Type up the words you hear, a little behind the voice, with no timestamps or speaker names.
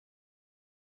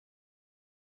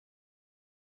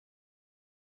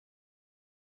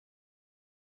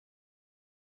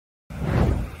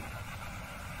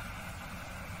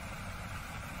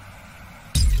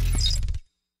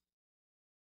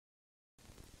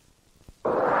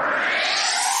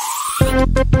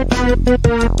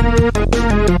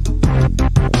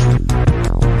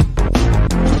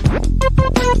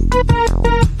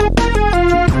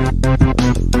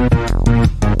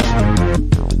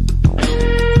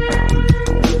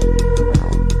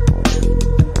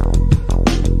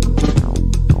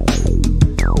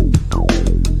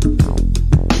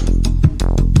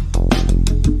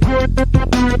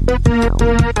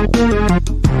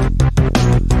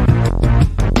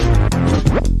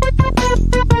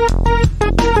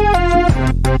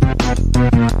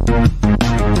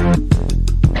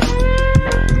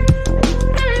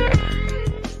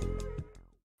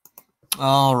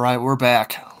All right, we're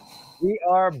back. We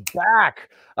are back.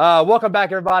 Welcome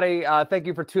back, everybody. Thank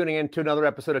you for tuning in to another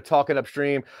episode of Talking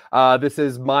Upstream. This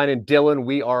is mine and Dylan.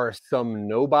 We are some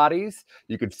nobodies.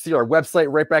 You can see our website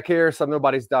right back here,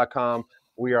 somenobodies.com.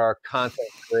 We are content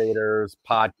creators,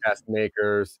 podcast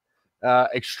makers,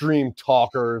 extreme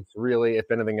talkers, really, if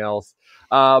anything else.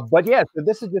 But yeah, so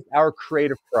this is just our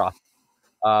creative process.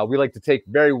 We like to take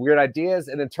very weird ideas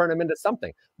and then turn them into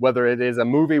something, whether it is a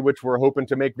movie, which we're hoping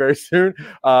to make very soon,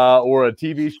 or a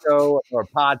TV show or a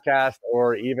podcast,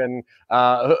 or even,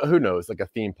 who knows, like a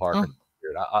theme park.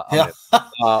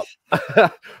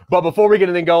 But before we get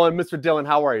anything going, Mr. Dylan,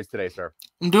 how are you today, sir?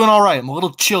 I'm doing all right. I'm a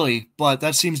little chilly, but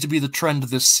that seems to be the trend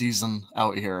this season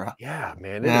out here. Yeah,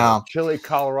 man. It is a chilly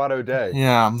Colorado day.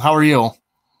 Yeah. How are you?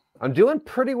 I'm doing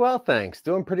pretty well, thanks.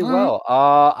 Doing pretty well.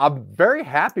 I'm very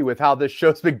happy with how this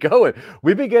show's been going.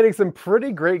 We've been getting some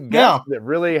pretty great guests that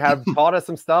really have taught us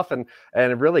some stuff and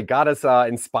really got us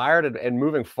inspired and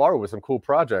moving forward with some cool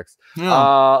projects.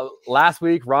 Last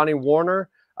week, Ronnie Warner,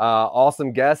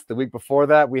 awesome guest. The week before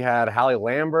that, we had Hallie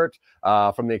Lambert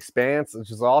from The Expanse, which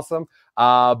is awesome.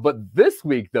 But this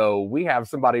week, though, we have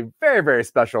somebody very, very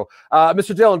special.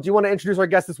 Mr. Dylan, do you want to introduce our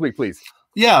guest this week, please?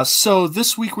 Yeah, so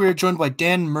this week we are joined by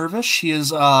Dan Mirvish. He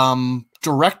is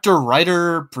director,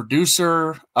 writer,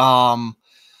 producer. There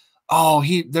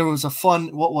was a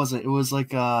fun, what was it? It was like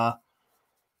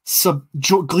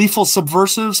Gleeful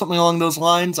Subversive, something along those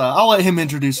lines. I'll let him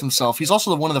introduce himself. He's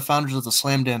also one of the founders of the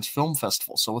Slam Dance Film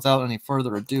Festival. So without any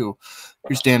further ado,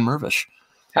 here's Dan Mirvish.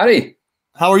 Howdy.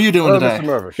 How are you doing today? Mr.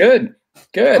 Mirvish. Good.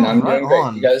 I'm doing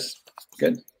great. You guys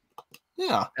good?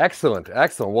 Yeah. Excellent.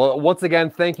 Well, once again,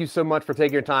 thank you so much for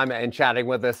taking your time and chatting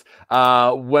with us.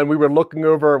 When we were looking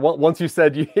over, once you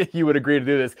said you would agree to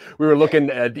do this, we were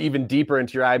looking at even deeper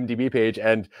into your IMDb page,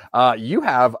 and you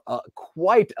have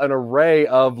quite an array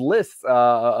of lists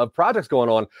of projects going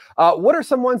on. What are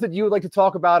some ones that you would like to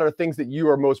talk about, or things that you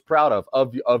are most proud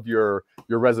of your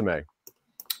resume?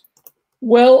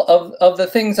 Well, of the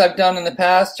things I've done in the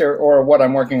past, or what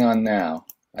I'm working on now,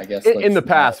 I guess. In the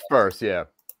past first, yeah.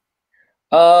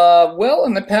 Well,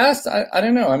 in the past, I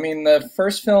don't know. I mean, the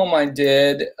first film I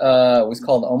did was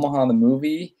called Omaha the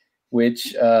Movie,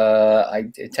 which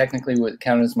it technically would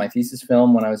count as my thesis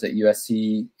film when I was at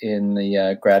USC in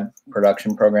the grad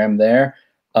production program there.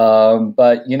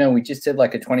 But, we just did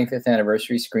like a 25th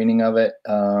anniversary screening of it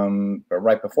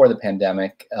right before the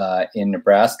pandemic in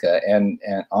Nebraska and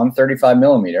on 35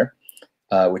 millimeter.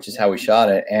 Which is how we shot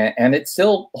it, and it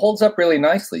still holds up really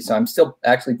nicely. So I'm still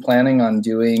actually planning on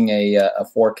doing a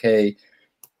 4K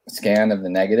scan of the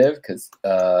negative,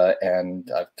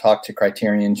 and I've talked to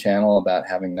Criterion Channel about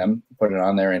having them put it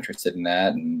on. They're interested in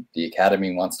that, and the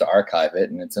Academy wants to archive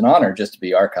it, and it's an honor just to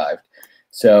be archived.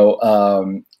 So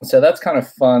that's kind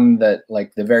of fun. That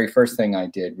like the very first thing I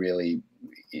did really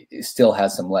it still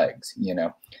has some legs,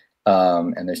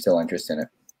 and there's still interest in it.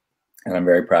 And I'm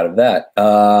very proud of that.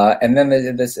 And then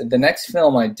the next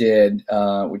film I did,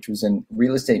 which was a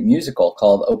real estate musical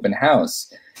called Open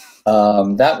House,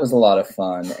 that was a lot of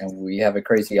fun. And we have a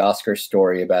crazy Oscar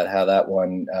story about how that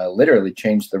one literally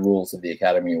changed the rules of the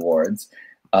Academy Awards.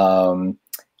 And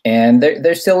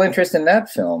there's still interest in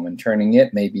that film and turning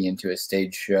it maybe into a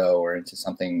stage show or into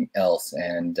something else.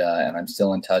 And I'm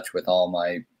still in touch with all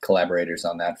my collaborators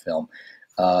on that film.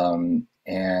 So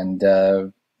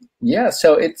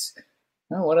it's...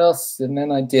 Oh, what else? And then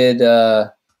I did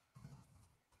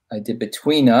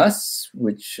Between Us,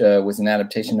 which was an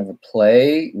adaptation of a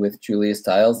play with Julia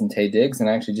Stiles and Taye Diggs. And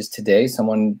actually just today,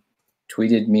 someone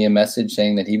tweeted me a message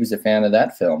saying that he was a fan of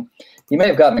that film. He may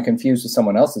have gotten it confused with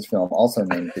someone else's film also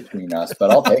named Between Us, but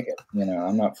I'll take it.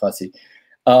 I'm not fussy.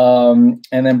 And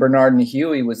then Bernard and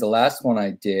Huey was the last one I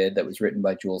did that was written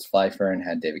by Jules Pfeiffer and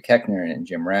had David Koechner and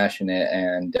Jim Rash in it,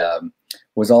 and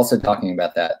was also talking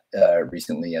about that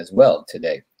recently as well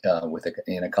today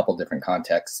in a couple different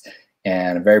contexts.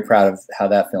 And I'm very proud of how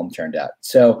that film turned out.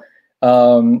 So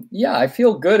I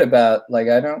feel good about, like,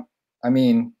 I don't I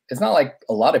mean, it's not like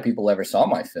a lot of people ever saw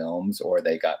my films or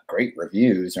they got great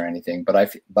reviews or anything, but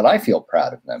I feel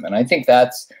proud of them. And I think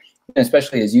that's,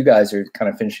 especially as you guys are kind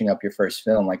of finishing up your first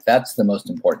film, like that's the most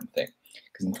important thing.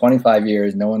 Because in 25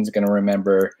 years, no one's going to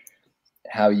remember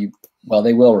how you, well,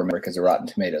 they will remember because of Rotten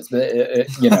Tomatoes, but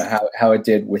you know, how it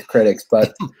did with critics.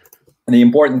 But the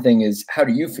important thing is, how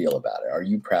do you feel about it? Are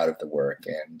you proud of the work?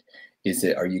 And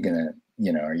are you going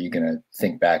to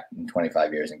think back in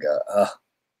 25 years and go, oh,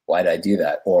 why did I do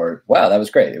that? Or, wow, that was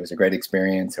great. It was a great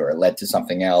experience, or it led to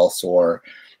something else, or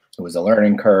it was a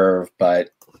learning curve, but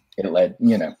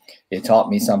it taught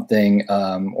me something,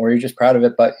 or you're just proud of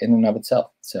it, but in and of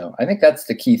itself. So I think that's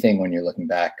the key thing when you're looking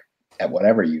back at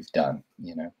whatever you've done,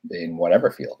 in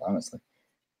whatever field, honestly.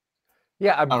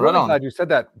 Yeah, I'm really glad you said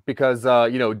that because,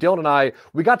 Dylan and I,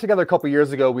 we got together a couple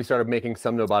years ago. We started making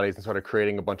Some Nobodies and started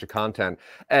creating a bunch of content.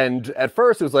 And at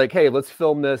first it was like, hey, let's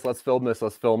film this.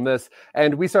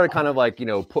 And we started kind of like,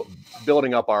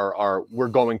 building up our we're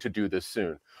going to do this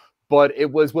soon. But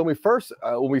it was when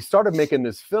we started making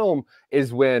this film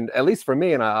is when, at least for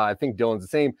me, and I think Dylan's the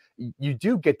same, you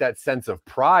do get that sense of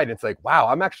pride. It's like, wow,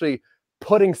 I'm actually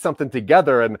putting something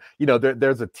together, and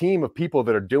there's a team of people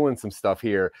that are doing some stuff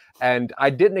here, and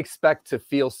I didn't expect to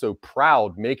feel so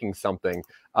proud making something.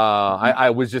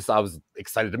 I was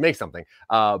excited to make something,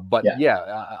 but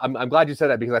I'm glad you said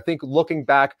that, because I think looking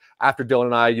back after Dylan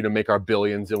and I make our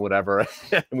billions and whatever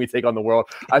and we take on the world,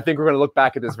 I think we're going to look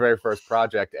back at this very first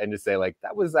project and just say, like,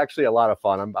 that was actually a lot of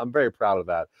fun. I'm very proud of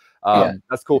that.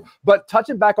 That's cool. But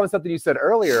touching back on something you said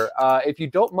earlier, if you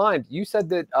don't mind, you said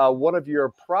that one of your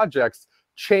projects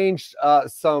changed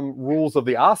some rules of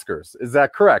the Oscars. Is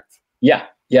that correct? Yeah.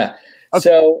 Okay.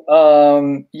 So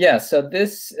so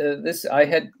this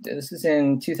is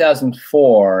in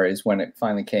 2004 is when it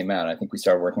finally came out. I think we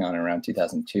started working on it around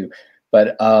 2002.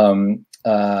 But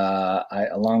I,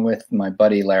 along with my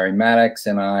buddy Larry Maddox,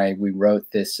 and we wrote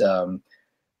this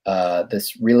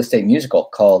this real estate musical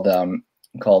called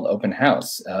Open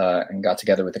House, and got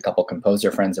together with a couple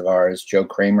composer friends of ours, Joe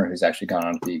Kramer, who's actually gone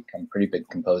on to become a pretty big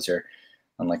composer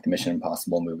on like the Mission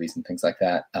Impossible movies and things like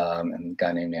that, and a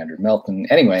guy named Andrew Melton.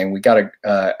 Anyway, we got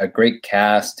a great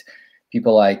cast,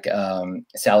 people like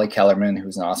Sally Kellerman,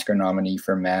 who's an Oscar nominee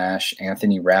for MASH,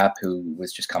 Anthony Rapp, who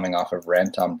was just coming off of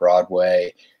Rent on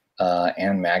Broadway,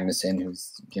 Ann Magnuson,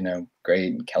 who's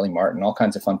great, and Kelly Martin, all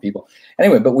kinds of fun people.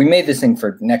 Anyway, but we made this thing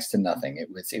for next to nothing.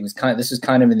 This was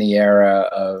kind of in the era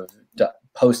of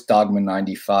post Dogma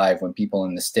 95, when people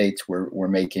in the States were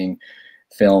making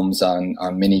films on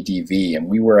mini DV, and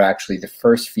we were actually the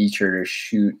first feature to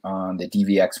shoot on the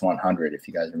DVX 100, if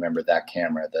you guys remember that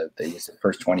camera. They was the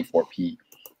first 24p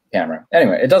camera.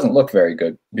 Anyway, it doesn't look very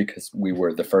good because we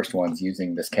were the first ones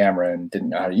using this camera and didn't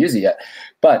know how to use it yet.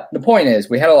 But the point is,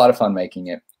 we had a lot of fun making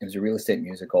it. It was a real estate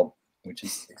musical, which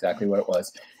is exactly what it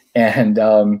was. And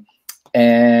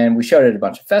we showed it at a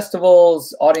bunch of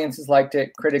festivals. Audiences liked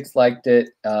it, critics liked it,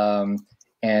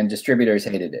 and distributors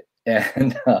hated it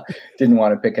and didn't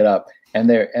want to pick it up. And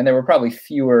there were probably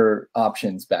fewer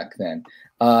options back then.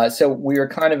 So we were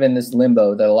kind of in this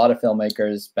limbo that a lot of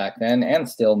filmmakers back then and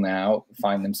still now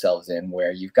find themselves in,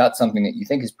 where you've got something that you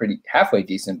think is pretty halfway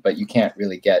decent, but you can't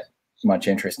really get much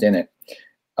interest in it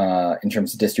in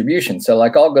terms of distribution. So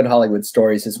like all good Hollywood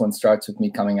stories, this one starts with me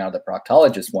coming out of the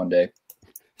proctologist one day,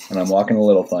 and I'm walking a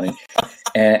little funny.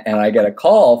 And I get a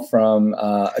call from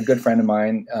a good friend of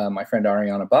mine, my friend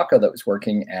Ariana Bacco, that was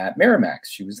working at Miramax.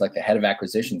 She was like the head of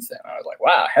acquisitions then. I was like,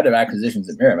 wow, head of acquisitions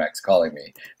at Miramax calling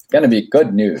me. It's going to be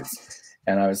good news.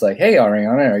 And I was like, hey,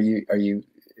 Ariana,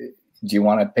 do you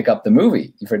want to pick up the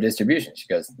movie for distribution? She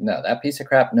goes, no, that piece of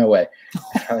crap, no way.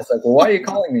 And I was like, well, why are you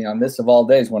calling me on this of all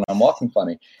days when I'm walking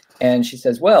funny? And she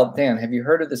says, well, Dan, have you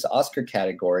heard of this Oscar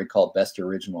category called Best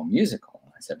Original Musical?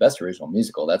 I said, Best Original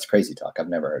Musical? That's crazy talk. I've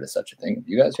never heard of such a thing. Have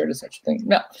you guys heard of such a thing?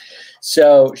 No.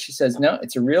 So she says, no,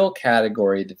 it's a real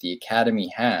category that the Academy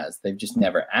has. They've just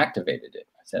never activated it.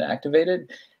 I said,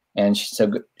 activated? And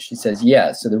she says,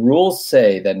 yeah. So the rules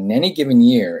say that in any given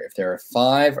year, if there are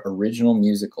 5 original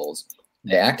musicals,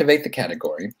 they activate the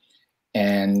category,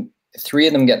 and 3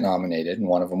 of them get nominated and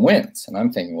 1 of them wins. And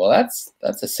I'm thinking, well, that's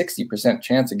a 60%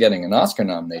 chance of getting an Oscar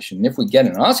nomination. And if we get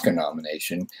an Oscar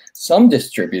nomination, some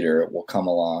distributor will come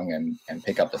along and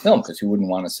pick up the film, because who wouldn't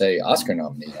want to say Oscar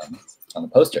nominee on the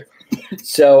poster?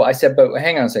 So I said, but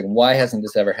hang on a second, why hasn't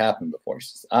this ever happened before? She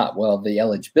says, well, the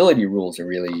eligibility rules are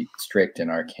really strict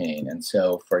and arcane. And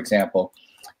so, for example,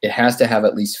 it has to have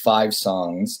at least 5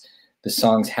 songs. The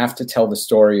songs have to tell the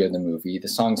story of the movie. The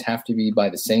songs have to be by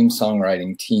the same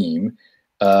songwriting team.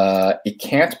 It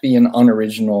can't be an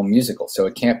unoriginal musical. So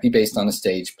it can't be based on a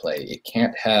stage play. It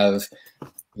can't have,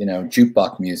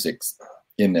 jukebox music's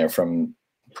in there from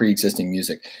pre-existing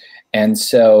music. And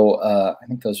so I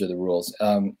think those are the rules.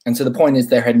 And so the point is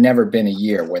there had never been a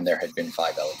year when there had been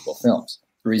 5 eligible films.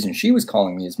 The reason she was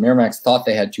calling me is Miramax thought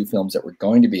they had 2 films that were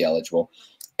going to be eligible,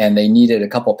 and they needed a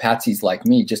couple patsies like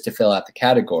me just to fill out the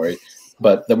category,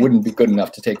 but that wouldn't be good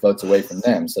enough to take votes away from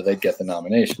them, so they'd get the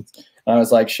nominations. And I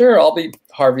was like, sure, I'll be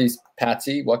Harvey's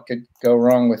patsy. What could go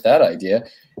wrong with that idea?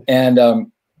 And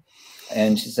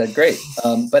she said, great.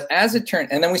 But as it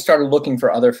turned, and then we started looking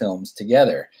for other films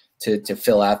together to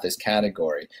fill out this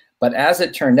category. But as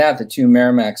it turned out, the 2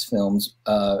 Miramax films,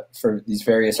 for these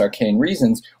various arcane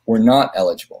reasons, were not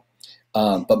eligible.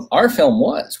 But our film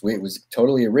was. It was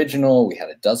totally original. We had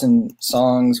a dozen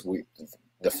songs.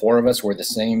 The 4 of us were the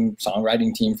same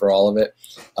songwriting team for all of it.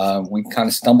 We kind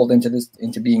of stumbled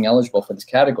into being eligible for this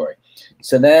category.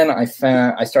 So then I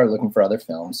started looking for other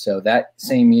films. So that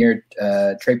same year,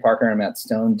 Trey Parker and Matt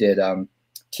Stone did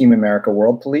Team America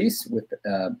World Police with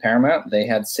Paramount. They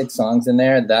had 6 songs in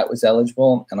there. That was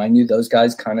eligible. And I knew those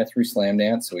guys kind of through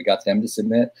Slamdance, so we got them to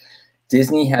submit.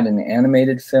 Disney had an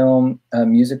animated film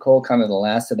musical, kind of the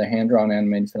last of their hand-drawn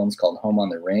animated films called Home on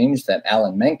the Range that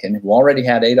Alan Menken, who already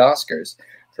had 8 Oscars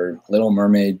for Little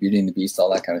Mermaid, Beauty and the Beast, all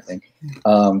that kind of thing,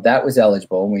 that was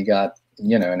eligible. And we got,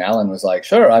 and Alan was like,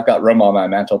 sure, I've got room on my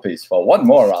mantelpiece for 1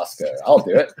 more Oscar. I'll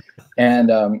do it.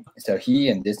 And so he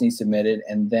and Disney submitted.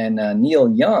 And then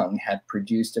Neil Young had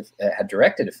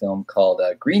directed a film called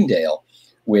Greendale,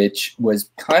 which was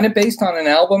kind of based on an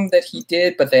album that he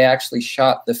did, but they actually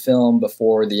shot the film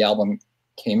before the album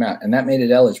came out, and that made it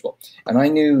eligible. And I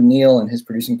knew Neil and his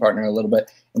producing partner a little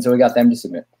bit, and so we got them to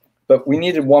submit. But we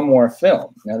needed 1 more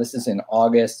film. Now, this is in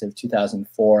August of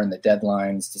 2004, and the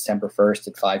deadline's December 1st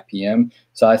at 5 p.m.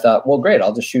 So I thought, well, great,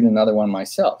 I'll just shoot another one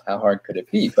myself. How hard could it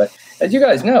be? But as you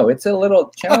guys know, it's a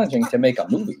little challenging to make a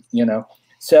movie,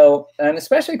 So, and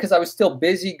especially because I was still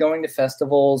busy going to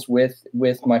festivals with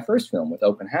my first film, with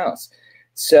Open House.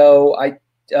 So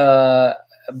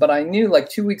but I knew like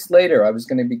 2 weeks later, I was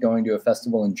going to be going to a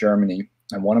festival in Germany.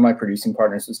 And one of my producing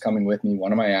partners was coming with me.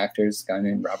 One of my actors, a guy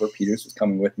named Robert Peters, was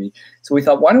coming with me. So we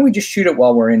thought, why don't we just shoot it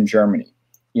while we're in Germany?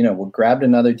 We grabbed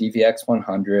another DVX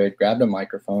 100, grabbed a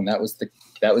microphone. That was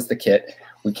the kit.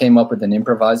 We came up with an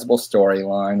improvisable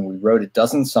storyline. We wrote a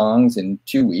dozen songs in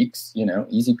 2 weeks,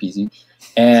 easy peasy.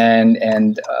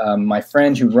 And my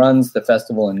friend who runs the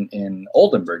festival in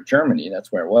Oldenburg, Germany,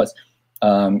 that's where it was,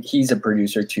 he's a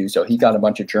producer too. So he got a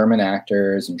bunch of German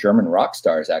actors and German rock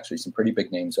stars, actually, some pretty big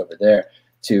names over there,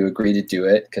 to agree to do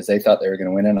it because they thought they were going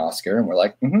to win an Oscar. And we're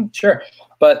like, sure.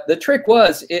 But the trick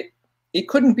was it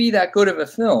couldn't be that good of a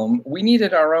film. We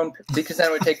needed our own, because then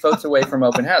it would take votes away from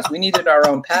Open House. We needed our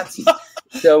own patsy.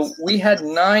 So we had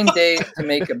 9 days to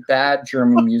make a bad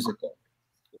German musical.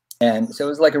 And so it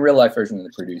was like a real life version of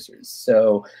The Producers.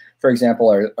 So, for example,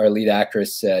 our lead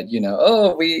actress said,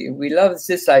 we love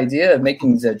this idea of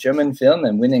making the German film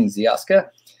and winning the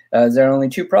Oscar. There are only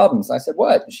 2 problems. I said,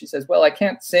 what? And she says, well, I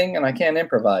can't sing and I can't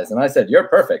improvise. And I said, you're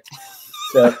perfect.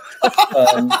 So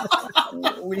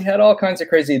we had all kinds of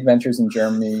crazy adventures in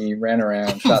Germany, ran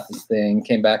around, shot this thing,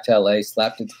 came back to LA,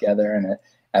 slapped it together. And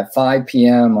at 5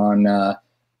 p.m. on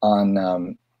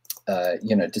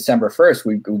December 1st,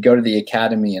 we go to the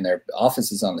Academy, and their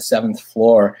office is on the 7th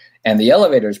floor, and the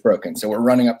elevator is broken. So we're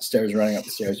running up the stairs.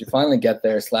 We finally get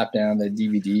there, slap down the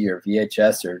DVD or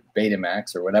VHS or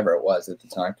Betamax or whatever it was at the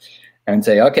time, and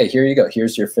say, okay, here you go.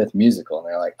 Here's your 5th musical. And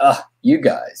they're like, you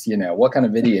guys, what kind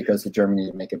of idiot goes to Germany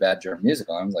to make a bad German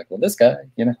musical? I was like, well, this guy,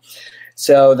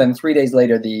 So then 3 days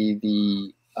later,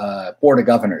 the Board of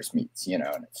Governors meets, and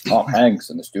it's Tom Hanks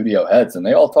and the studio heads, and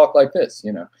they all talk like this,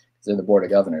 They're the Board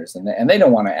of Governors, and they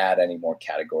don't want to add any more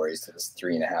categories to this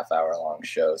 3.5 hour long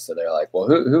show. So they're like, well,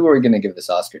 who are we going to give this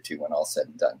Oscar to when all's said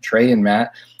and done? Trey and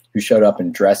Matt, who showed up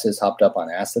in dresses, hopped up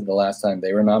on acid the last time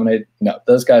they were nominated? No,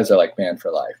 those guys are like banned for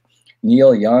life.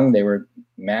 Neil Young, they were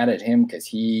mad at him because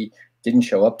he didn't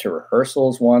show up to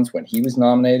rehearsals once when he was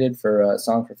nominated for a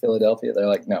Song for Philadelphia. They're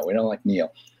like, no, we don't like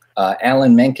Neil.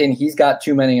 Alan Menken, he's got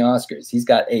too many Oscars. He's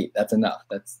got 8. That's enough.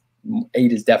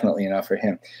 8 is definitely enough for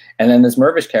him. And then this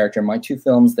Mirvish character, my 2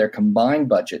 films, their combined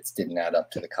budgets didn't add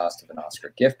up to the cost of an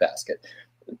Oscar gift basket.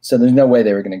 So there's no way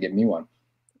they were going to give me one.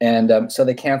 And so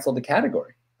they canceled the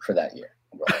category for that year.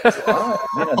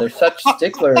 Like, they're such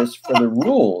sticklers for the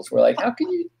rules. We're like, how can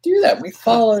you do that? We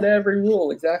followed every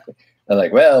rule exactly. They're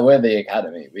like, well, we're the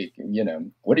Academy. We,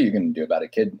 what are you going to do about a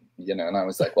kid? And I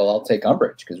was like, well, I'll take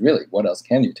umbrage, because really, what else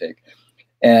can you take?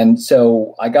 And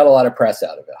so I got a lot of press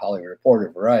out of it. Hollywood Reporter,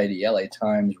 Variety, LA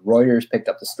Times, Reuters picked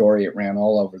up the story. It ran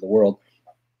all over the world.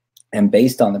 And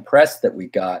based on the press that we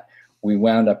got, we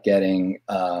wound up getting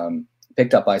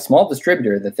picked up by a small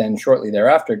distributor that then shortly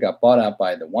thereafter got bought out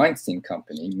by the Weinstein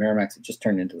Company. Miramax had just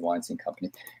turned into the Weinstein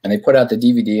Company. And they put out the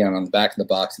DVD, and on the back of the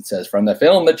box it says, "From the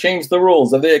film that changed the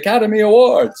rules of the Academy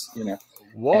Awards."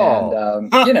 Whoa.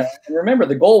 And, and remember,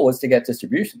 the goal was to get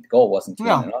distribution. The goal wasn't to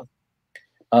win an Oscar.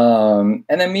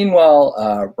 And then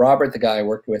meanwhile, Robert, the guy I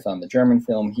worked with on the German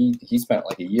film, he spent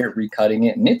like a year recutting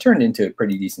it, and it turned into a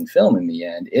pretty decent film in the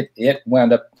end. It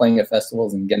wound up playing at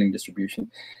festivals and getting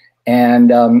distribution. And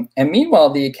meanwhile,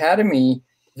 the Academy,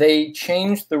 they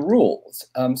changed the rules.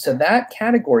 So that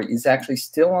category is actually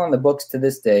still on the books to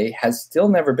this day, has still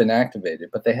never been activated,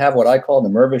 but they have what I call the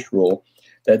Mirvish rule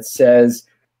that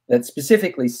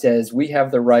specifically says we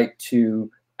have the right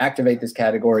to activate this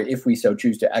category if we so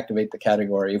choose to activate the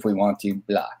category if we want to,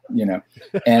 blah,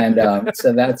 and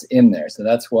so that's in there. So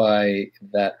that's why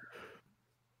that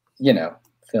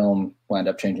film wound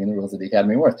up changing the rules of the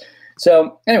Academy Awards.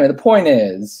 So anyway, the point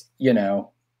is,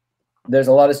 there's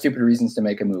a lot of stupid reasons to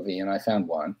make a movie, and I found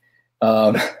one.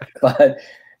 But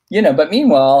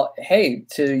meanwhile, hey,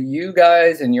 to you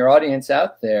guys and your audience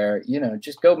out there,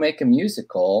 just go make a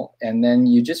musical, and then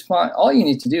you just find, all you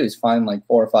need to do is find like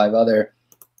 4 or 5 other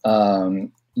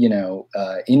Indian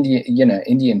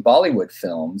Bollywood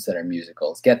films that are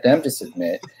musicals, get them to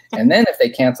submit, and then if they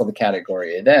cancel the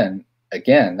category, then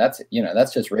again, that's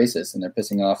just racist, and they're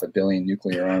pissing off 1 billion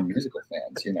nuclear-armed musical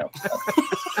fans.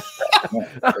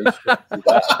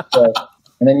 So,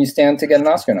 and then you stand to get an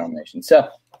Oscar nomination. So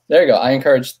there you go. I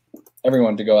encourage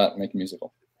everyone to go out and make a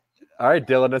musical. All right,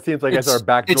 Dylan. That seems like it's our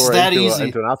back door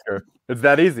into an Oscar. It's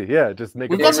that easy. Yeah, just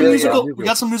make. We got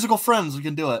some musical friends. We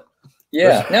can do it.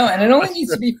 Yeah, no, and it only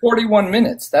needs to be 41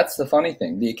 minutes. That's the funny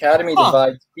thing. The Academy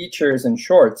divides features and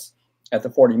shorts at the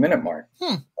 40-minute mark.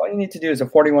 All you need to do is a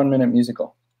 41-minute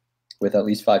musical with at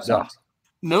least 5 songs.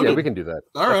 Noted. Yeah, we can do that.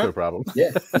 All That's right. no problem.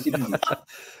 Yeah.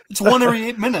 It's 1 every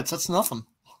 8 minutes. That's nothing.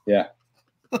 Yeah.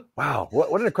 Wow.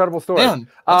 What an incredible story. Man,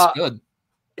 that's good.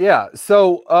 Yeah.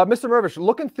 So, Mr. Mirvish,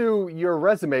 looking through your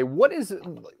resume, what is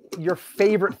your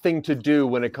favorite thing to do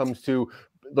when it comes to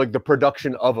like the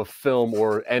production of a film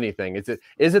or anything? Is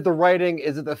it the writing?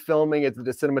 Is it the filming? Is it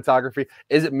the cinematography?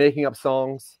 Is it making up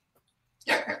songs?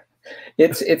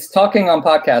 It's talking on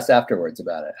podcasts afterwards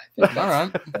about it. I think All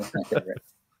right. that's my favorite.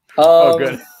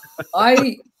 Good.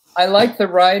 I like the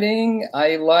writing.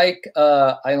 I like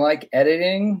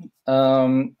editing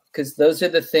because those are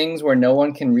the things where no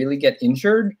one can really get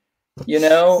injured,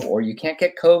 or you can't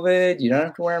get COVID. You don't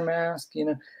have to wear a mask,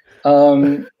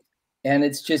 and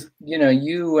it's just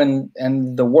you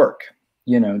and the work,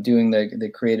 doing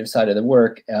the creative side of the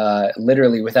work,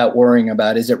 literally without worrying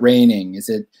about, is it raining? Is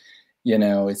it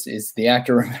is the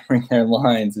actor remembering their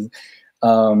lines?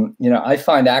 I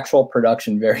find actual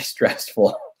production very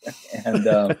stressful,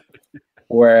 and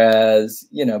whereas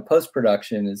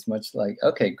post-production is much like,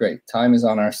 okay, great, time is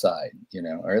on our side,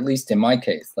 or at least in my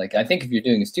case, like I think if you're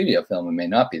doing a studio film, it may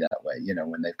not be that way,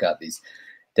 when they've got these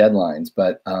deadlines,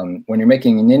 but when you're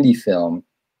making an indie film,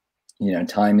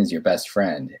 time is your best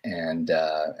friend, and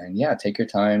yeah, take your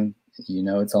time.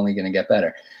 It's only going to get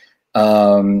better.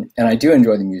 And I do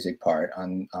enjoy the music part.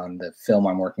 On the film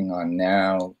I'm working on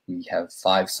now, we have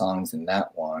 5 songs in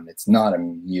that one. It's not a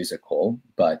musical,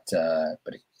 but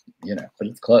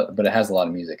it's close. But it has a lot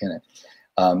of music in it.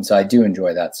 So I do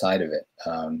enjoy that side of it.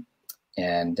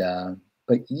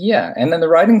 But yeah, and then the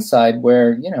writing side,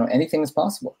 where anything is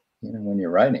possible. When you're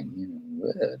writing,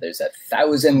 there's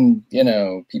 1,000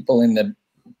 people in the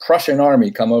Prussian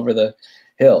army come over the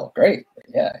hill. Great,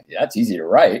 yeah, that's easy to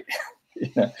write.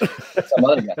 Some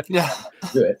other guy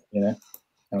do it.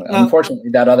 Unfortunately,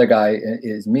 that other guy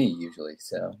is me usually.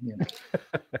 So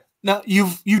Now you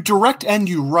direct and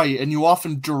you write, and you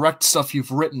often direct stuff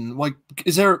you've written. Like,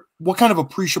 what kind of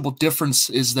appreciable difference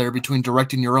is there between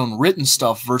directing your own written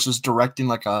stuff versus directing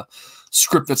like a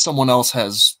script that someone else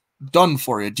has done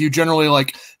for you? Do you generally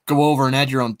like go over and add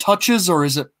your own touches, or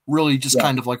is it really just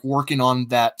kind of like working on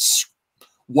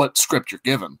what script you're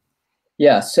given?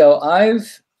 Yeah, so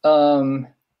I've kind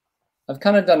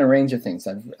of done a range of things.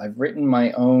 I've written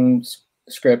my own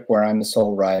script where I'm the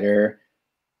sole writer.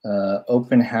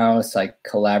 Open House, I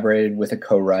collaborated with a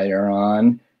co-writer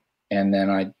on, and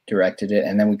then I directed it,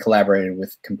 and then we collaborated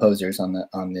with composers on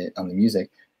the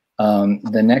music.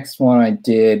 The next one I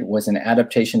did was an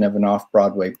adaptation of an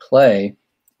off-Broadway play,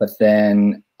 but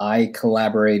then I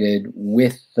collaborated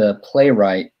with the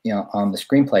playwright, on the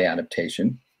screenplay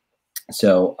adaptation.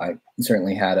 So I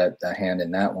certainly had a hand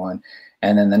in that one.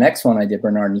 And then the next one I did,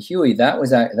 Bernard and Huey, that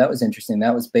was interesting.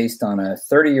 That was based on a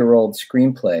 30-year-old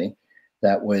screenplay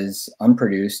that was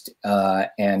unproduced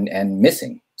and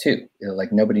missing too.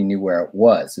 Like nobody knew where it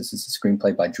was. This is a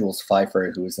screenplay by Jules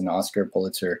Feiffer, who is an Oscar,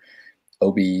 Pulitzer,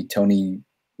 Obie, Tony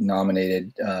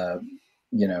nominated,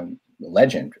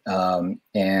 legend.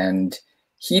 And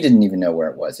he didn't even know where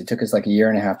it was. It took us like a year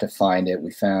and a half to find it.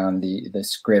 We found the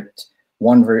script.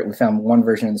 We found one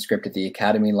version of the script at the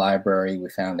Academy Library. We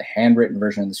found the handwritten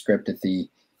version of the script at the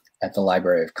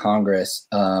Library of Congress.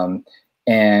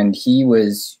 And he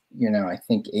was, I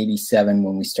think 87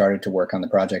 when we started to work on the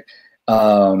project,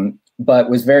 but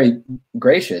was very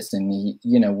gracious. And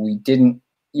we didn't,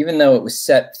 even though it was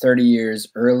set 30 years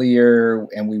earlier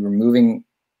and we were moving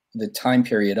the time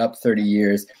period up 30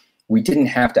 years, we didn't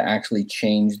have to actually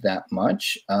change that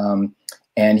much.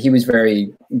 And he was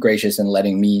very gracious in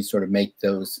letting me sort of make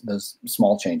those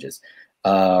small changes.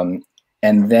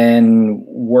 And then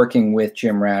working with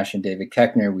Jim Rash and David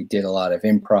Koechner, we did a lot of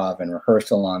improv and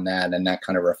rehearsal on that, and that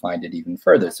kind of refined it even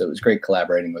further. So it was great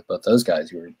collaborating with both those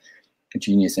guys who were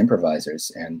genius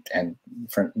improvisers. And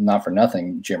not for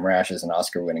nothing, Jim Rash is an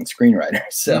Oscar-winning screenwriter.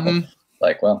 So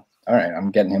well, all right,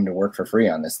 I'm getting him to work for free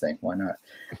on this thing. Why not?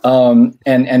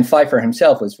 And Pfeiffer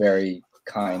himself was very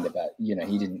kind about, he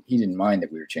didn't mind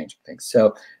that we were changing things.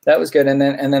 So that was good. And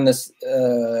then this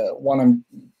one I'm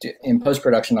in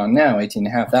post-production on now,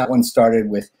 18½, that one started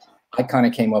with, I kind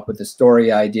of came up with the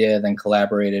story idea, then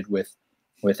collaborated with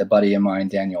a buddy of mine,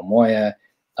 Daniel Moya.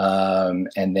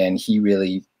 And then he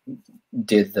really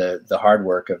did the hard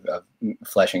work of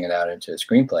fleshing it out into a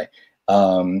screenplay.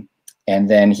 And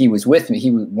then he was with me. He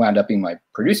wound up being my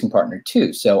producing partner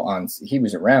too. So he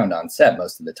was around on set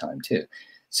most of the time too.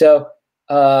 So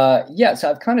so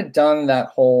I've kind of done that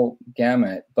whole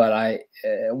gamut, but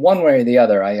one way or the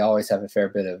other, I always have a fair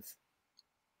bit of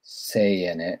say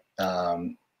in it.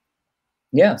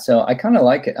 So I kind of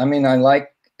like it. I mean,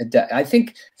 I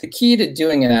think the key to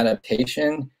doing an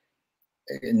adaptation,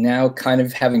 now kind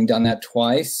of having done that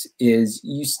twice, is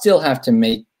you still have to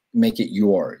make it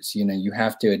yours. You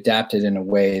have to adapt it in a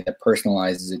way that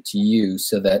personalizes it to you,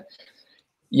 so that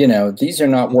these are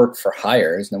not work for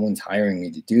hires. No one's hiring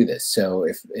me to do this. So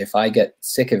if I get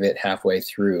sick of it halfway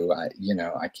through, I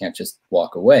can't just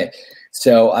walk away.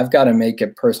 So I've got to make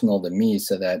it personal to me,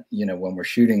 so that, when we're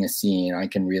shooting a scene, I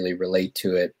can really relate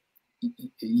to it,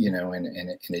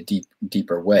 in a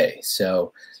deeper way.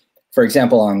 So for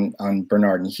example, on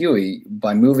Bernard and Huey,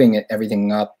 by moving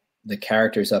everything up, the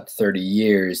characters up 30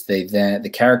 years,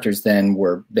 the characters then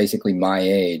were basically my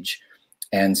age.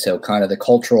 And so kind of the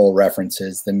cultural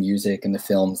references, the music and the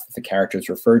films that the characters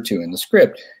referred to in the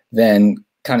script then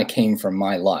kind of came from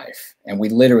my life. And we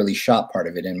literally shot part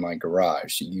of it in my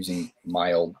garage using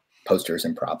my old posters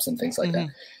and props and things like that.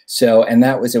 So, and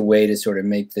that was a way to sort of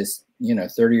make this,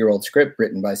 30-year-old script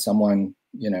written by someone,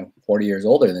 40 years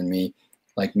older than me,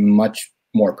 like much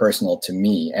more personal to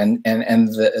me. And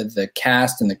the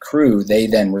cast and the crew, they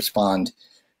then respond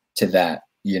to that,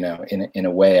 in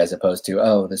a way, as opposed to,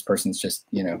 oh, this person's just,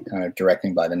 kind of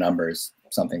directing by the numbers,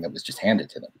 something that was just handed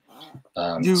to them.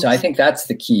 So I think that's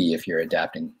the key if you're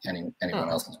adapting anyone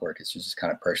else's work, is to just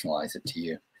kind of personalize it to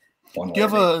you. Do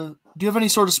you have any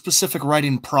sort of specific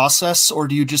writing process, or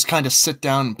do you just kind of sit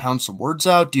down and pound some words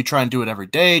out? Do you try and do it every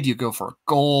day? Do you go for a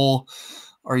goal?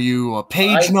 Are you a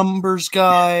page numbers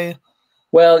guy?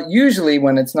 Well, usually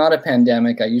when it's not a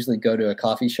pandemic, I usually go to a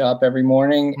coffee shop every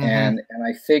morning, and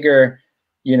I figure,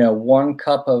 1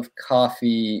 cup of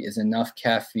coffee is enough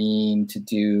caffeine to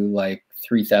do like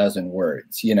 3,000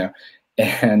 words,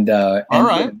 and all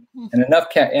right, and enough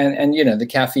and the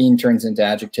caffeine turns into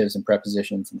adjectives and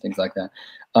prepositions and things like that.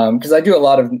 Because I do a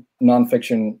lot of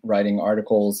nonfiction writing,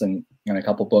 articles and a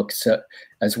couple books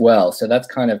as well. So that's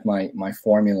kind of my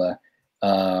formula.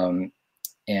 And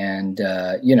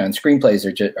screenplays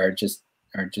are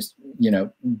just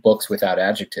books without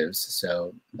adjectives.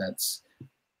 So that's,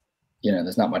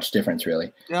 there's not much difference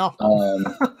really. Yeah.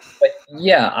 But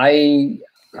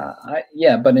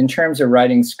yeah, but in terms of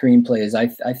writing screenplays,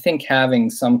 I think having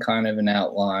some kind of an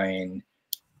outline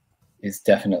is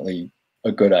definitely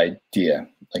a good idea.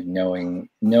 Like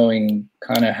knowing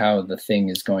kind of how the thing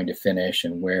is going to finish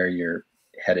and where you're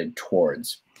headed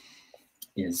towards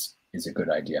is a good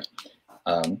idea.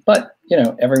 But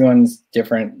everyone's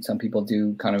different. Some people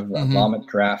do kind of a vomit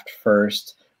draft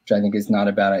first, which I think is not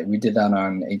a bad idea. We did that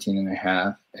on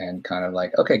 18½, and kind of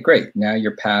like, okay, great. Now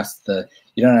you're past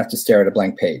you don't have to stare at a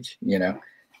blank page.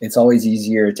 It's always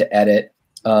easier to edit.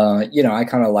 I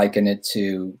kind of liken it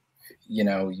to,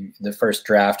 the first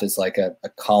draft is like a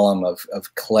column of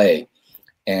clay,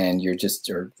 and you're just,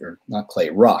 or not clay,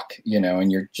 rock,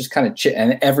 and you're just kind of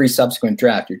and every subsequent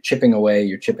draft, you're chipping away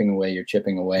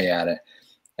at it.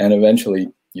 And eventually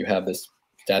you have this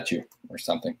statue or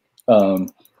something.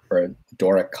 or a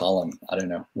Doric column. I don't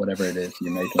know, whatever it is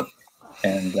you're making.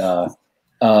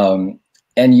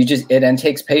 And you just, it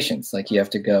takes patience. Like you have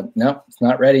to go, no, it's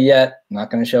not ready yet. I'm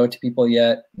not going to show it to people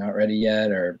yet. Not ready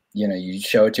yet. Or, you know, you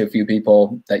show it to a few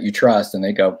people that you trust and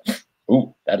they go,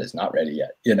 ooh, that is not ready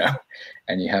yet, you know,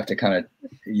 and you have to kind of,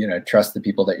 you know, trust the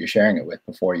people that you're sharing it with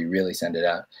before you really send it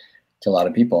out to a lot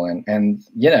of people. And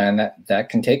you know, and that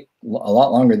can take a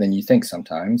lot longer than you think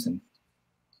sometimes. And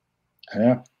I don't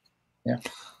know. Yeah.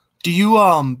 Do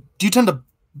you tend to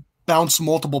bounce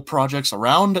multiple projects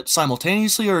around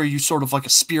simultaneously, or are you sort of like a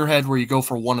spearhead where you go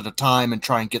for one at a time and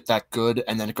try and get that good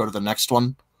and then go to the next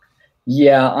one?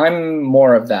 Yeah, I'm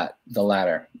more of the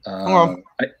latter.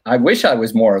 I wish I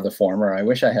was more of the former. I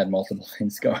wish I had multiple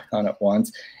things going on at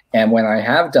once. And when I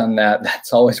have done that,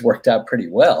 that's always worked out pretty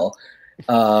well.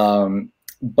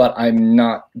 But I'm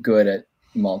not good at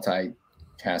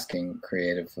multitasking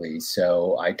creatively.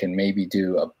 So I can maybe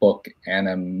do a book and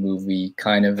a movie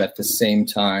kind of at the same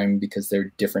time because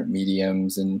they're different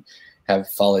mediums and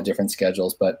follow different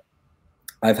schedules. But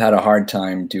I've had a hard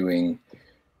time doing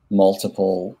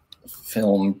multiple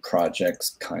film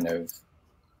projects kind of.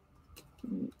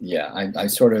 Yeah, I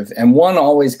sort of, and one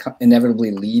always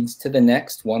inevitably leads to the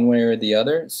next one way or the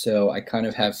other. So I kind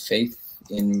of have faith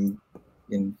in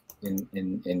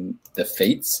the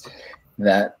fates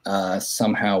that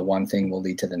somehow one thing will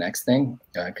lead to the next thing,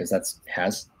 because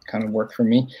has kind of worked for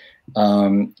me.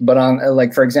 But on,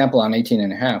 like, for example, on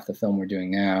 18½, the film we're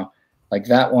doing now, like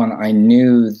that one, I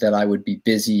knew that I would be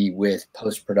busy with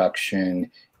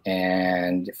post-production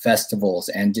and festivals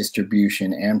and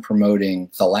distribution and promoting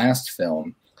the last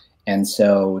film. And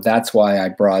so that's why I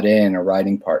brought in a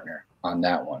writing partner on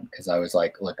that one. Cause I was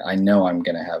like, look, I know I'm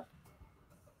going to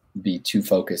be too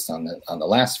focused on the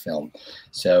last film.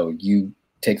 So you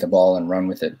take the ball and run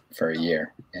with it for a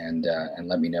year and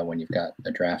let me know when you've got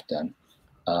a draft done.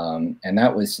 And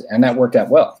that worked out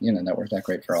well, you know, that worked out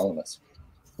great for all of us.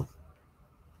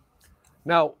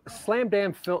 Now, Slam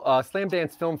Dance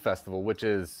Film Festival, which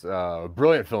is a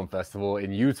brilliant film festival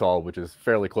in Utah, which is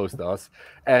fairly close to us,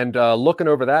 and looking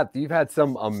over that, you've had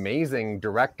some amazing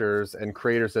directors and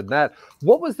creators in that.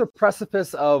 What was the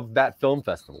precipice of that film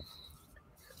festival?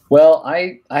 Well,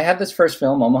 I had this first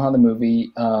film, Omaha the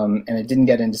Movie, and it didn't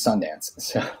get into Sundance.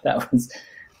 So that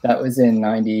was in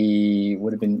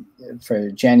would have been for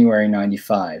January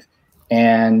 95.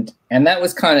 And that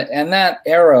was that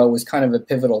era was kind of a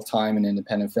pivotal time in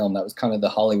independent film. That was kind of the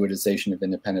Hollywoodization of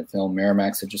independent film.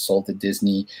 Miramax had just sold to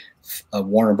Disney.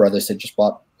 Warner Brothers had just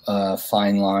bought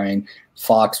Fine Line.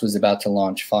 Fox was about to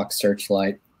launch Fox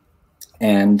Searchlight.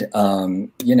 And,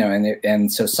 you know,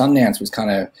 and so Sundance was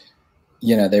kind of,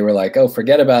 you know, they were like, oh,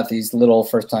 forget about these little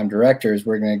first-time directors.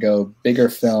 We're going to go bigger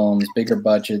films, bigger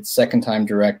budgets, second-time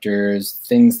directors,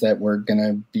 things that were going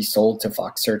to be sold to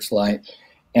Fox Searchlight.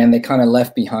 And they kind of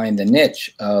left behind the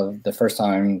niche of the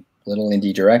first-time little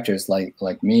indie directors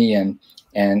like me, and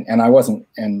I wasn't,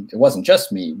 and it wasn't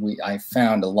just me. I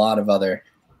found a lot of other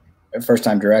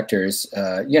first-time directors,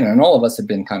 you know, and all of us had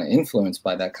been kind of influenced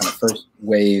by that kind of first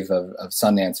wave of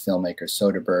Sundance filmmakers,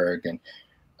 Soderbergh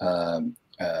and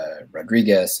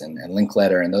Rodriguez and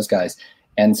Linkletter and those guys,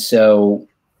 and so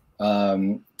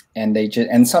and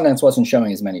Sundance wasn't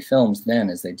showing as many films then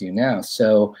as they do now,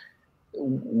 so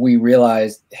we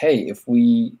realized, hey, if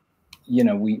we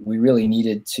really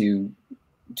needed to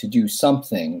do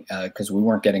something because we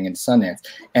weren't getting into Sundance.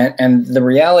 And the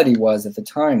reality was at the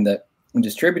time that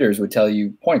distributors would tell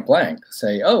you point blank,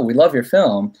 say, oh, we love your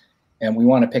film and we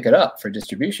want to pick it up for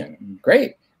distribution.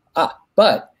 Great.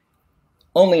 But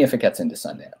only if it gets into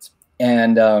Sundance.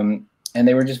 And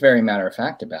they were just very matter of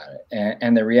fact about it.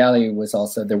 And the reality was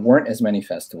also there weren't as many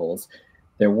festivals.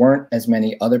 There weren't as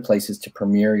many other places to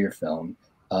premiere your film.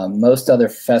 Most other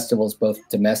festivals, both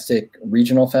domestic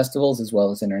regional festivals as well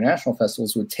as international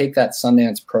festivals, would take that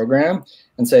Sundance program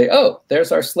and say, oh,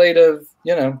 there's our slate of,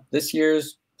 you know, this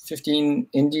year's 15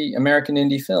 American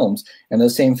indie films. And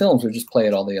those same films would just play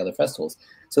at all the other festivals.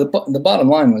 So the bottom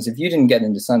line was if you didn't get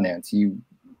into Sundance,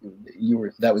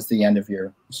 that was the end of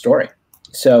your story.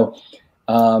 So,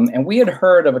 and we had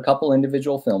heard of a couple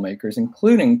individual filmmakers,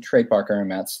 including Trey Parker and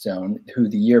Matt Stone, who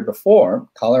the year before,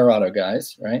 Colorado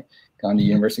guys, right, gone to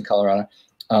University of Colorado,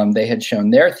 they had shown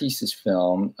their thesis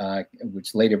film,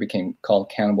 which later became called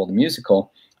Cannibal the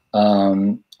Musical,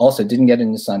 also didn't get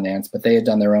into Sundance, but they had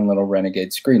done their own little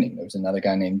renegade screening. There was another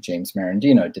guy named James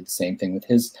Marandino, did the same thing with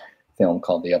his film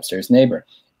called The Upstairs Neighbor.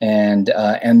 And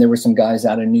there were some guys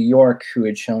out of New York who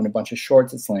had shown a bunch of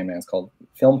shorts at Slamdance called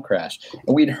Film Crash.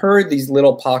 And we'd heard these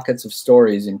little pockets of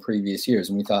stories in previous years.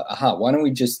 And we thought, aha, why don't we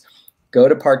just go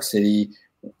to Park City,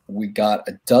 we got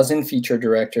a dozen feature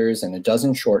directors and a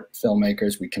dozen short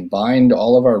filmmakers. We combined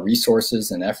all of our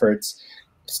resources and efforts,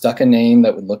 stuck a name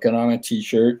that would look good on a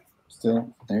t-shirt.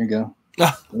 Still, there you go.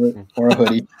 Or a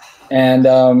hoodie.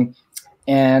 And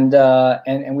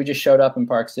we just showed up in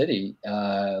Park City,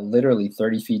 literally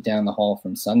 30 feet down the hall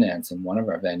from Sundance in one of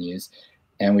our venues.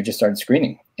 And we just started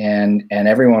screening, and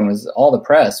everyone was, all the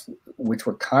press, which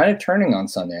were kind of turning on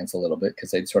Sundance a little bit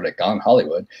because they'd sort of gone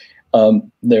Hollywood.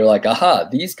 They're like, aha,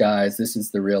 these guys, this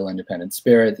is the real independent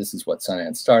spirit. This is what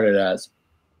Sundance started as.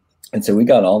 And so we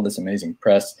got all this amazing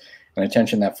press and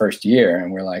attention that first year.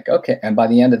 And we're like, okay. And by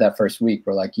the end of that first week,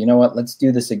 we're like, you know what, let's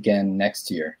do this again next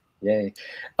year. Yay.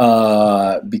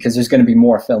 Because there's going to be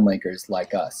more filmmakers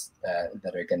like us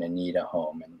that are going to need a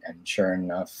home. And sure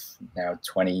enough, now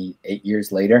 28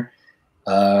 years later,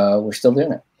 we're still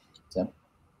doing it. So.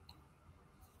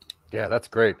 Yeah, that's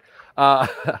great. Yeah,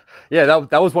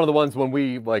 that was one of the ones when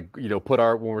we when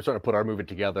we're starting to put our movie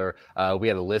together, we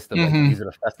had a list of like, these are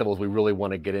the festivals we really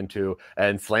want to get into,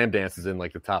 and Slamdance is in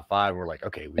like the top 5. And we're like,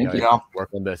 okay, we gotta work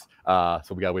on this.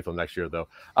 So we gotta wait till next year though.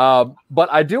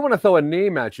 But I do want to throw a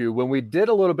name at you. When we did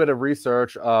a little bit of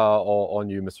research on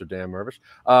you, Mr. Dan Mirvish,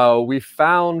 we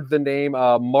found the name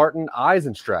Martin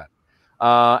Eisenstadt.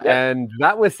 And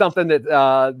that was something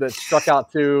that struck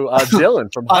out to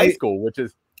Dylan from high school, which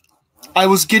is, I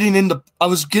was getting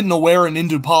aware and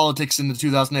into politics in the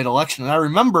 2008 election, and I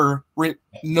remember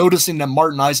noticing that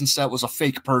Martin Eisenstadt was a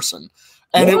fake person,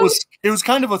 and it was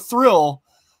kind of a thrill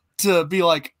to be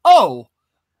like, oh,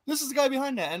 this is the guy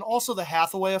behind that, and also the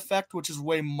Hathaway effect, which is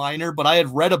way minor, but I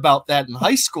had read about that in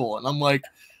high school, and I'm like,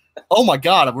 oh my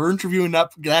god, we're interviewing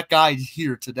that guy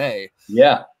here today.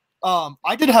 Yeah.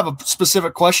 I did have a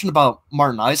specific question about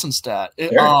Martin Eisenstadt.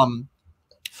 Sure.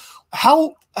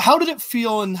 How did it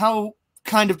feel, and how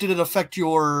kind of did it affect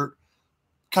your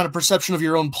kind of perception of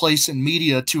your own place in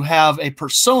media to have a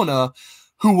persona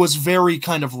who was very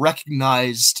kind of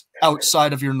recognized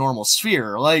outside of your normal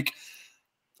sphere? Like,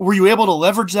 were you able to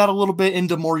leverage that a little bit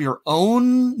into more your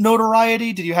own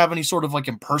notoriety? Did you have any sort of like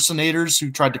impersonators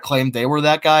who tried to claim they were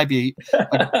that guy, be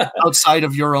like, outside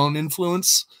of your own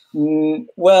influence?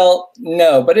 Well,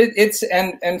 no, but it's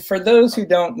and for those who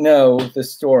don't know the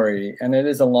story, and it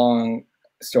is a long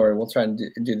story, we'll try to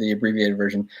do the abbreviated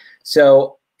version.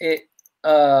 So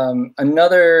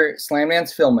another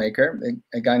Slamdance filmmaker,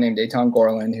 a guy named Eitan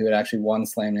Gorland, who had actually won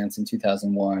Slamdance in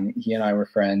 2001. He and I were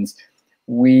friends.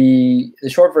 The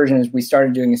short version is we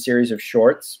started doing a series of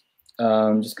shorts,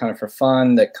 just kind of for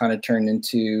fun, that kind of turned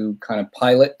into kind of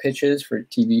pilot pitches for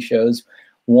TV shows.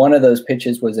 One of those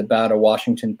pitches was about a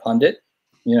Washington pundit,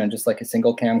 just like a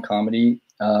single cam comedy.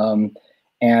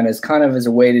 And as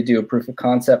a way to do a proof of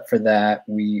concept for that,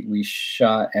 we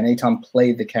shot, and Eitan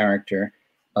played the character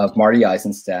of Marty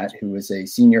Eisenstadt, who was a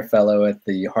senior fellow at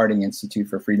the Harding Institute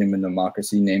for Freedom and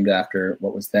Democracy, named after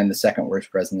what was then the second worst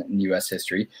president in U.S.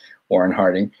 history, Warren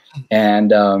Harding.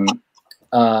 And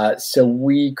so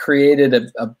we created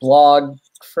a blog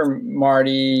for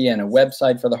Marty and a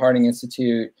website for the Harding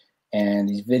Institute, and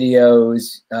these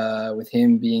videos with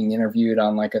him being interviewed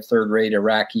on like a third-rate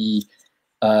Iraqi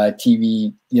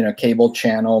TV, cable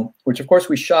channel, which of course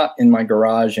we shot in my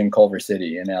garage in Culver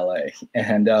City in LA.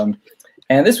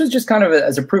 And this was just kind of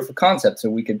as a proof of concept. So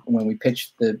we could, when we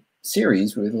pitched the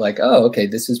series, we were like, oh, okay,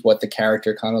 this is what the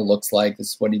character kind of looks like.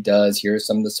 This is what he does. Here are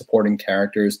some of the supporting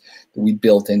characters that we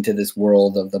built into this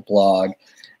world of the blog.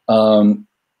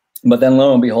 But then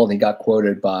lo and behold, he got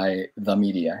quoted by the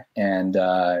media, and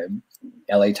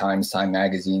LA Times, Time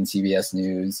Magazine, CBS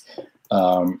News.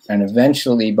 And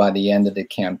eventually, by the end of the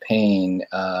campaign,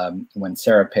 when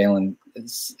Sarah Palin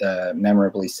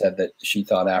memorably said that she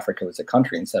thought Africa was a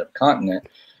country instead of a continent,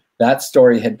 that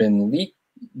story had been leaked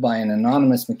by an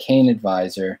anonymous McCain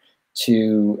advisor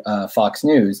to Fox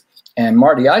News. And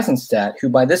Marty Eisenstadt, who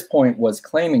by this point was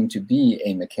claiming to be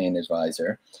a McCain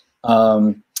advisor,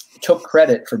 took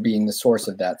credit for being the source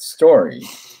of that story.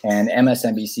 And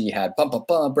MSNBC had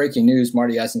breaking news,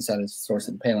 Marty Eisenstadt is the source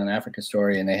of the Palin Africa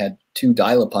story, and they had 2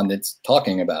 dial-up pundits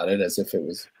talking about it as if it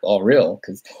was all real,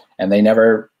 and they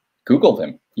never Googled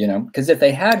him, because if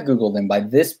they had Googled him, by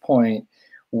this point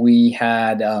we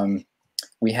had a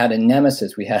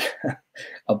nemesis. We had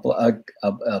a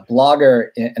blogger,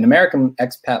 an American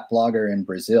expat blogger in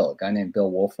Brazil, a guy named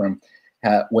Bill Wolfram,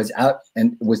 was out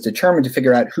and was determined to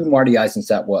figure out who Marty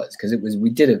Eisenstadt was, because we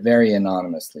did it very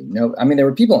anonymously. There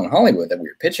were people in Hollywood that we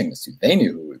were pitching this to. They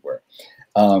knew who we were,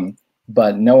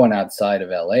 but no one outside of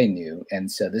LA knew.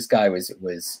 And so this guy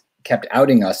was kept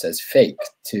outing us as fake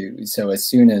too. So as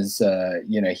soon as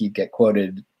he'd get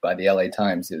quoted by the LA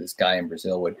Times. This guy in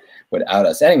Brazil would out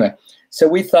us. Anyway, so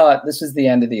we thought this was the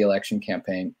end of the election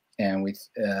campaign, and we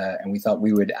thought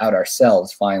we would out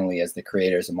ourselves finally as the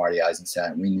creators of Marty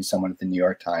Eisenstadt. And we knew someone at the New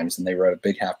York Times, and they wrote a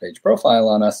big half-page profile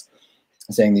on us,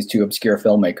 saying these two obscure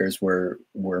filmmakers were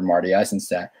Marty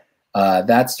Eisenstadt.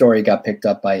 That story got picked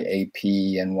up by AP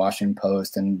and Washington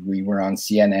Post, and we were on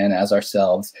CNN as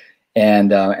ourselves.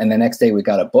 And the next day we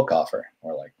got a book offer.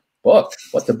 We're like, book?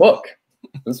 What's a book?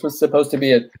 This was supposed to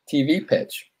be a TV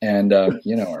pitch, and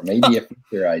or maybe a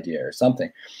feature idea or something.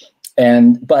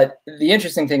 But the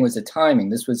interesting thing was the timing.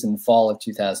 This was in the fall of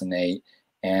 2008,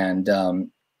 and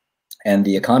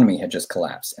the economy had just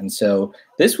collapsed. And so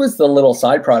this was the little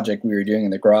side project we were doing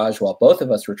in the garage while both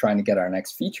of us were trying to get our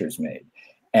next features made.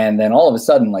 And then all of a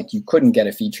sudden, like, you couldn't get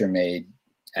a feature made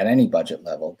at any budget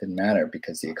level. It didn't matter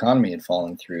because the economy had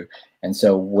fallen through. And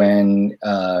so when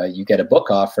you get a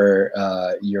book offer,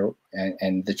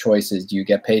 and the choice is, do you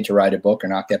get paid to write a book or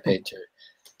not get paid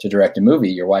to direct a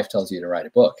movie? Your wife tells you to write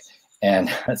a book. And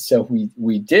so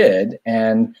we did,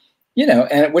 and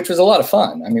which was a lot of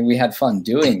fun. I mean, we had fun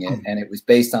doing it, and it was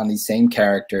based on these same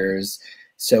characters.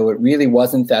 So it really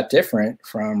wasn't that different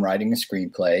from writing a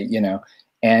screenplay,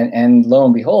 And lo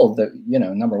and behold,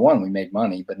 number one, we made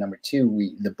money, but number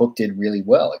two, the book did really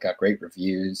well. It got great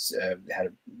reviews, had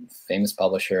a famous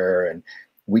publisher, and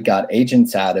we got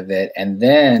agents out of it. And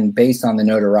then, based on the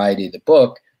notoriety of the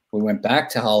book, we went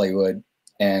back to Hollywood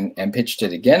and pitched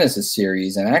it again as a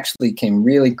series, and actually came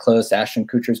really close. Ashton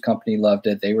Kutcher's company loved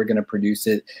it. They were going to produce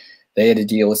it. They had a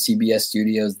deal with CBS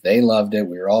Studios. They loved it.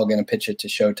 We were all going to pitch it to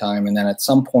Showtime. And then at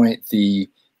some point, the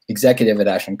executive at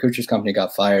Ashton Kutcher's company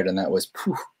got fired, and that was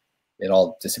poof, it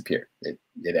all disappeared. It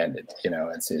ended.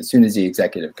 As soon as the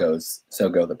executive goes, so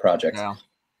go the projects.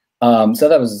 Yeah. So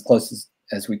that was as close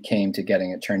as we came to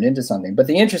getting it turned into something. But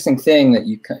the interesting thing that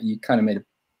you kind of made a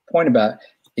point about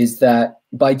is that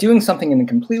by doing something in a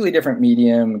completely different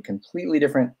medium, a completely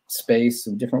different space,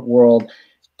 a different world,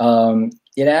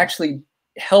 it actually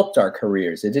helped our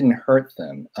careers. It didn't hurt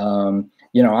them.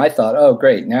 I thought, oh,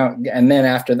 great. Now, and then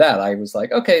after that, I was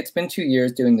like, okay, it's been 2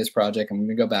 years doing this project. I'm going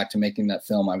to go back to making that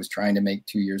film I was trying to make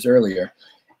 2 years earlier.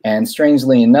 And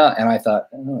strangely enough, and I thought,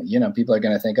 people are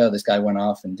going to think, oh, this guy went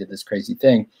off and did this crazy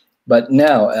thing. But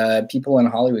no, people in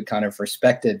Hollywood kind of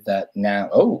respected that now.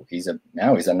 Oh, he's a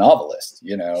novelist,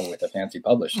 with a fancy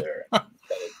publisher, and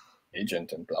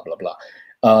agent, and blah blah blah.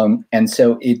 And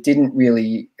so it didn't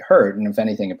really hurt, and if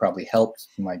anything, it probably helped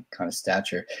my kind of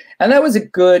stature. And that was a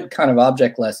good kind of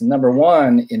object lesson. Number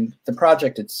one, in the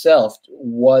project itself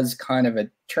was kind of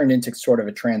turned into sort of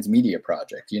a transmedia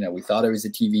project. We thought it was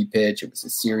a TV pitch. It was a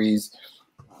series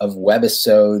of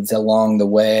webisodes along the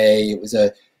way. It was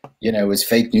it was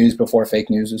fake news before fake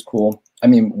news was cool. I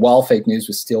mean, while fake news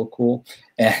was still cool,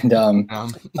 and and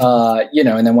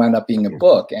then wound up being a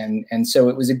book, and so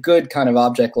it was a good kind of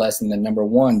object lesson. That number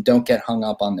one, don't get hung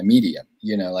up on the medium.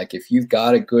 Like if you've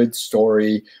got a good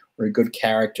story or a good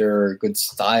character or a good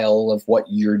style of what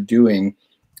you're doing,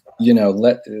 don't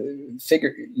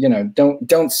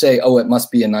say, oh, it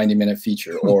must be a 90-minute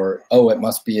feature, or oh, it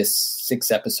must be a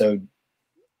 6-episode,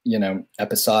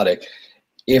 episodic.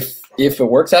 If it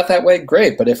works out that way,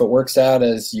 great. But if it works out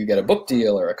as you get a book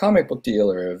deal or a comic book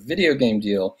deal or a video game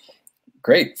deal,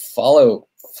 great. Follow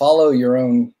your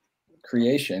own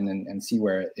creation and see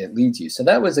where it leads you. So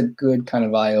that was a good kind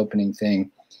of eye-opening thing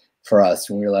for us.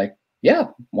 And we were like, yeah,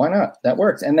 why not? That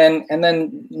works. And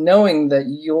then knowing that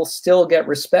you'll still get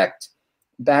respect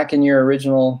back in your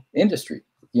original industry,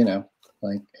 and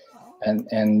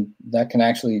that can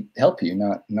actually help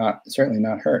you, certainly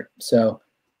not hurt. So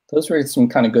those were some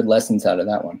kind of good lessons out of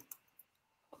that one.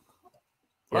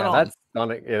 Yeah, that's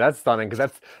stunning. Yeah, that's stunning because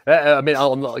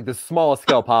on like the smallest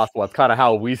scale possible. That's kind of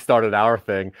how we started our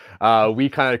thing. We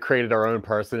kind of created our own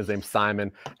person. His name's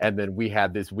Simon, and then we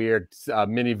had this weird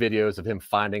mini videos of him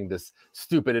finding this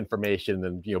stupid information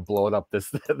and blowing up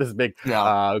this big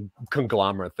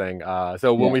conglomerate thing.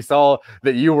 So when we saw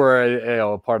that you were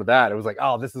a part of that, it was like,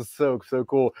 oh, this is so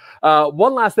cool.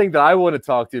 One last thing that I want to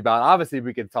talk to you about. Obviously,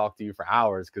 we could talk to you for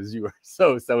hours because you are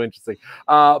so interesting.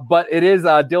 But it is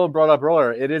Dylan brought up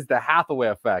earlier. It is the Hathaway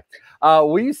effect.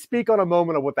 Will you speak on a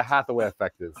moment of what the Hathaway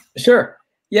effect is? Sure.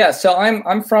 Yeah. So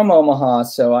I'm from Omaha,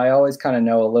 so I always kind of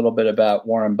know a little bit about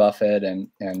Warren Buffett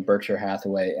and Berkshire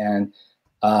Hathaway. And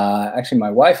actually, my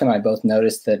wife and I both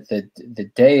noticed that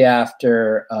the day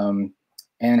after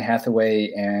Anne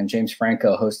Hathaway and James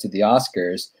Franco hosted the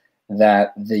Oscars,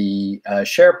 that the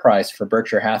share price for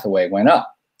Berkshire Hathaway went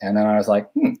up. And then I was like,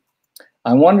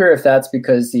 I wonder if that's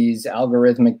because these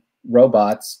algorithmic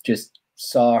robots just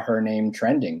saw her name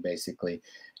trending, basically.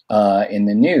 in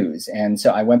the news. And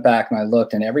so I went back and I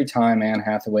looked, and every time Anne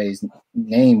Hathaway's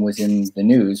name was in the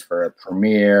news for a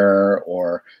premiere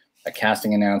or a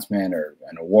casting announcement or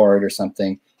an award or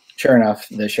something, sure enough,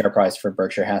 the share price for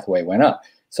Berkshire Hathaway went up.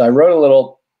 So I wrote a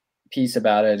little piece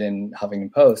about it in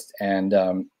Huffington Post, and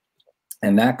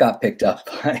that got picked up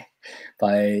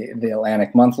by the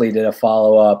Atlantic Monthly, did a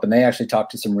follow-up, and they actually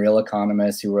talked to some real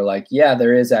economists who were like, yeah,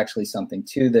 there is actually something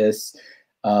to this,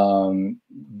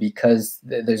 because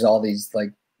there's all these,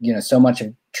 like, you know, so much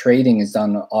of trading is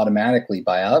done automatically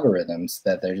by algorithms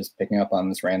that they're just picking up on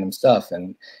this random stuff,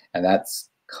 and that's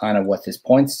kind of what this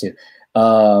points to.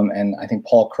 And I think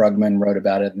Paul Krugman wrote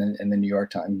about it in the New York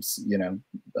Times, you know,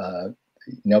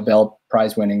 Nobel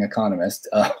Prize winning economist,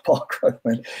 Paul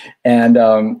Krugman.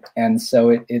 And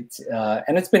so it's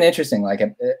been interesting. Like,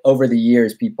 over the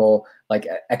years, people, like,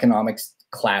 economics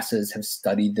classes have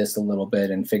studied this a little bit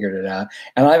and figured it out.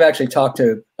 And I've actually talked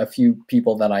to a few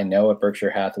people that I know at Berkshire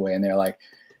Hathaway, and they're like,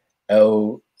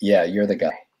 oh yeah, you're the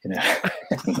guy, you know.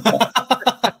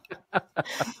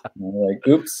 Like,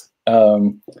 oops.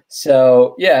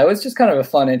 So yeah, it was just kind of a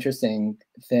fun, interesting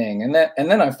thing. And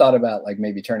then I've thought about, like,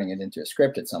 maybe turning it into a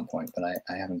script at some point, but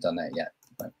I haven't done that yet.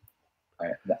 But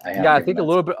I think a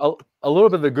little bit of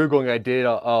the Googling I did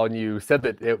on you said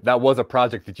that that was a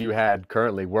project that you had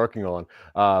currently working on,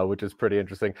 which is pretty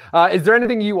interesting. Is there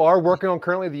anything you are working on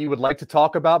currently that you would like to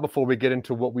talk about before we get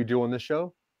into what we do on this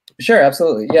show? Sure,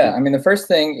 absolutely. Yeah. I mean, the first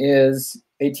thing is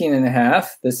 18 and a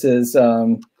half. This is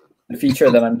the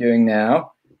feature that I'm doing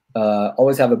now.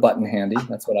 Always have a button handy.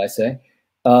 That's what I say.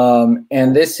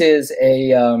 And this is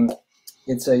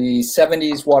it's a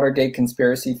 70s Watergate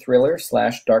conspiracy thriller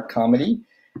 / dark comedy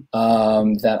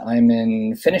that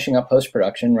I'm finishing up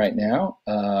post-production right now.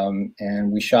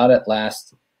 And we shot it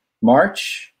last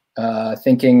March,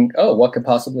 thinking, oh, what could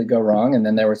possibly go wrong? And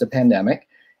then there was a pandemic.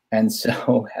 And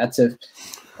so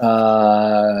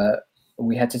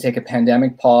we had to take a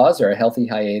pandemic pause, or a healthy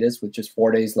hiatus, with just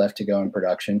 4 days left to go in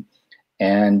production.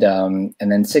 And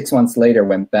then 6 months later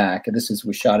went back.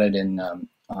 We shot it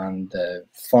on the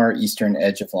far eastern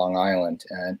edge of Long Island,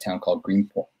 a town called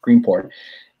Greenport,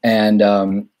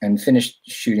 and finished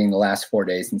shooting the last 4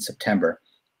 days in September,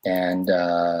 and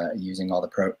using all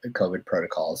the COVID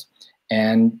protocols.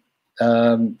 And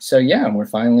so yeah, we're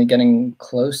finally getting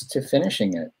close to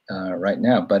finishing it right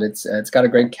now. But it's got a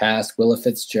great cast: Willa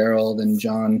Fitzgerald and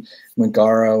John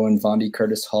Magaro and Vondi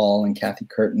Curtis Hall and Kathy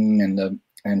Curtin,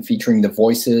 and featuring the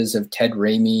voices of Ted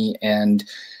Raimi and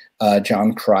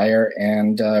John Cryer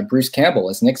and Bruce Campbell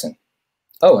as Nixon.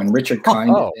 Oh, and Richard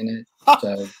Kind in it.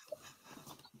 So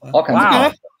all kinds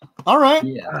of stuff. All right.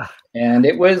 Yeah. And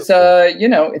it was,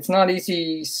 it's not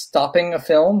easy stopping a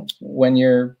film when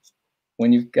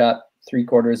you've got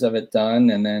 3/4 of it done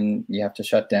and then you have to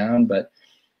shut down. But,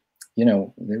 you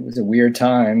know, it was a weird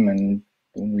time and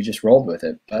we just rolled with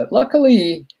it. But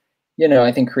luckily, you know,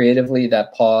 I think creatively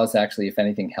that pause actually, if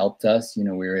anything, helped us. You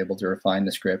know, we were able to refine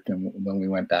the script, and when we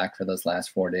went back for those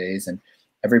last 4 days, and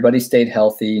everybody stayed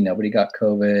healthy, nobody got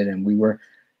COVID, and we were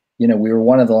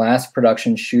one of the last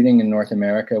productions shooting in North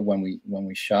America when we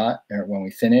shot, or when we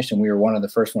finished, and we were one of the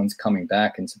first ones coming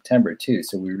back in September too.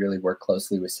 So we really worked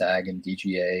closely with SAG and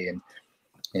DGA and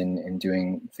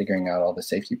in figuring out all the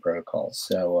safety protocols.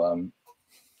 So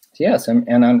yes,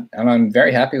 I'm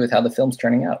very happy with how the film's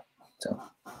turning out. So.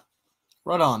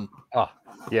 Right on. Oh,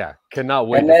 yeah. Cannot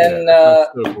wait. And then,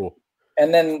 so cool.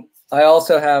 And then I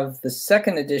also have the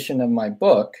second edition of my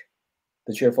book,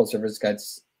 The Cheerful Service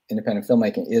Guides Independent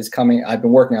Filmmaking, is coming. I've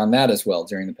been working on that as well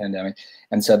during the pandemic.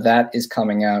 And so that is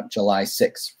coming out July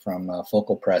 6th from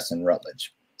Focal Press and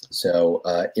Routledge. So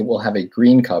it will have a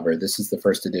green cover. This is the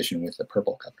first edition with the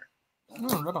purple cover.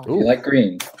 Oh, right on. If you like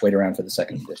green, wait around for the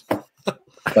second edition.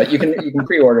 But you can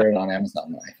pre-order it on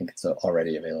Amazon. I think it's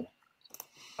already available.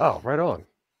 Oh, right on.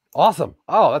 Awesome.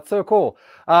 Oh, that's so cool.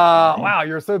 Wow,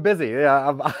 you're so busy. Yeah.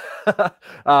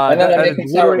 And then I'm making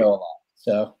sourdough a lot.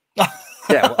 So yeah.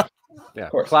 Well, yeah.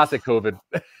 Classic COVID.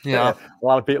 Yeah. a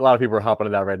lot of people are hopping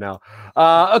on that right now.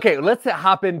 Okay, let's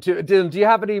hop into Dylan. Do you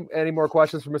have any more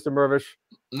questions for Mr. Mirvish?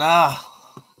 Nah.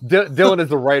 Dylan is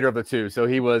the writer of the two, so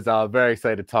he was very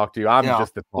excited to talk to you. I'm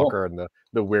just the talker and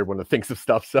the weird one that thinks of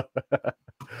stuff. So,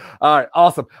 all right,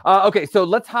 awesome. Okay, so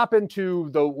let's hop into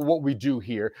what we do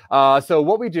here. So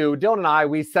what we do, Dylan and I,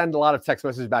 we send a lot of text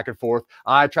messages back and forth.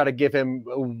 I try to give him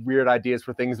weird ideas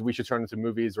for things that we should turn into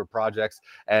movies or projects,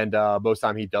 and most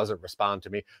time he doesn't respond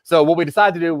to me. So what we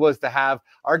decided to do was to have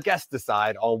our guests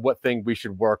decide on what thing we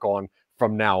should work on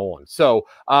from now on. So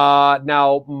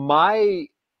now my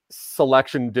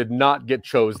selection did not get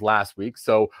chose last week,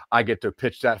 so I get to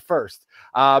pitch that first.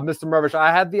 Mr. Mirvish,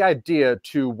 I had the idea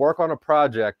to work on a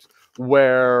project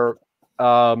where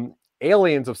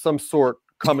aliens of some sort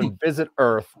come and visit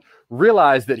Earth,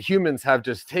 realize that humans have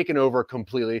just taken over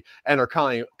completely and are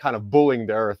kind of bullying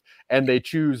the Earth, and they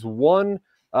choose one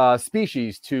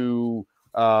species to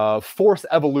force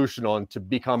evolution on to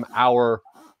become our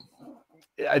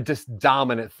just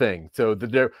dominant thing. So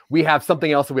we have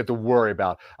something else that we have to worry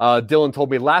about. Dylan told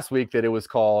me last week that it was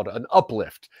called an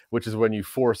uplift, which is when you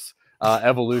force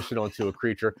evolution onto a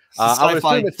creature.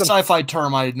 Sci-fi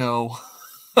term I know.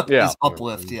 Yeah, is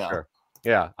uplift. Yeah. Sure.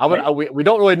 Yeah, we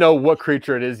don't really know what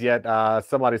creature it is yet.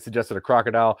 Somebody suggested a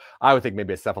crocodile. I would think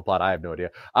maybe a cephalopod. I have no idea.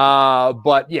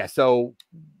 But yeah, so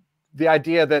the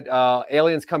idea that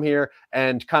aliens come here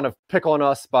and kind of pick on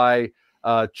us by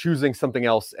choosing something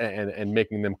else and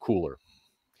making them cooler.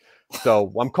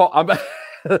 So I'm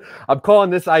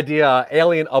calling this idea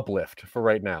alien uplift for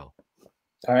right now.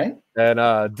 All right. And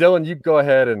Dylan, you go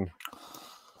ahead and.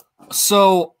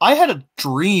 So I had a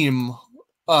dream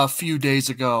a few days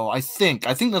ago. I think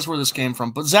that's where this came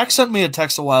from. But Zach sent me a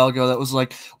text a while ago that was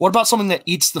like, "What about something that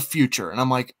eats the future?" And I'm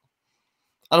like,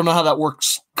 I don't know how that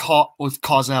works with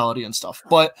causality and stuff.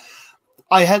 But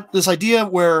I had this idea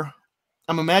where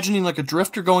I'm imagining like a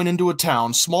drifter going into a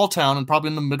town, small town, and probably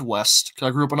in the Midwest, because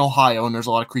I grew up in Ohio, and there's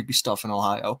a lot of creepy stuff in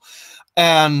Ohio.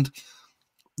 And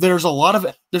there's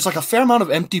like a fair amount of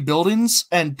empty buildings,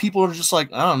 and people are just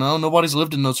like, I don't know, nobody's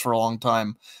lived in those for a long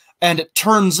time. And it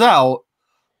turns out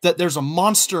that there's a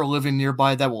monster living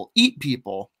nearby that will eat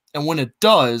people. And when it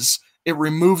does, it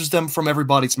removes them from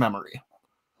everybody's memory.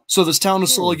 So this town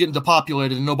is slowly getting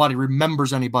depopulated, and nobody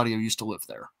remembers anybody who used to live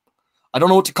there. I don't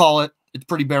know what to call it. It's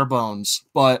pretty bare bones,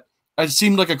 but it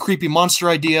seemed like a creepy monster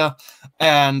idea,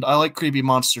 and I like creepy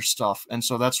monster stuff, and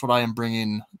so that's what I am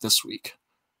bringing this week.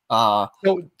 So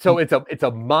it's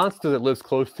a monster that lives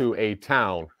close to a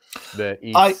town that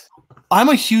eats. I'm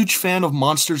a huge fan of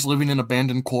monsters living in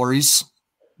abandoned quarries,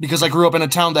 because I grew up in a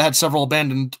town that had several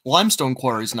abandoned limestone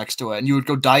quarries next to it, and you would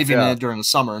go diving in it during the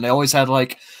summer, and they always had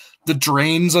like the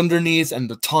drains underneath and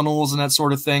the tunnels and that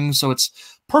sort of thing. So it's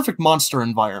perfect monster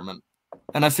environment.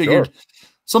 And I figured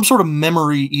some sort of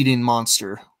memory-eating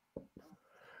monster.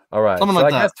 All right. Something so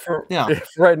like I that. Guess for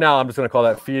right now, I'm just going to call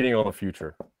that feeding on the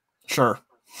future. Sure.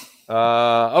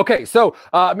 Okay. So,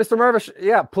 Mr. Mirvish,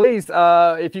 yeah, please,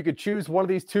 if you could choose one of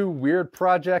these two weird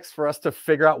projects for us to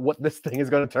figure out what this thing is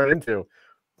going to turn into.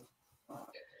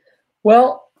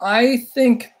 Well, I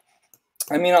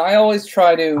always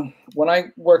try to, when I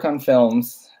work on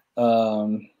films,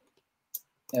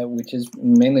 which is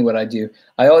mainly what I do,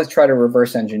 I always try to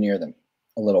reverse engineer them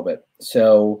a little bit.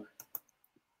 So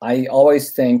I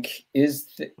always think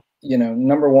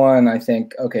number one, I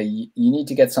think, okay, you need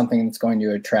to get something that's going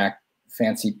to attract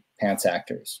fancy pants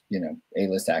actors,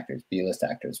 A-list actors, B-list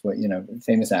actors,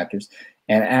 famous actors,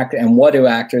 and what do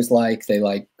actors like? They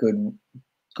like good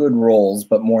roles,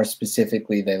 but more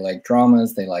specifically, they like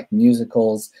dramas, they like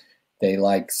musicals, they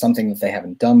like something that they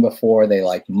haven't done before, they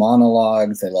like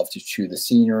monologues, they love to chew the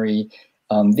scenery.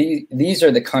 These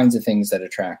are the kinds of things that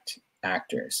attract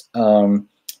actors. And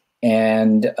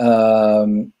then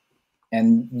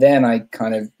I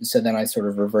sort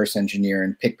of reverse engineer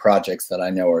and pick projects that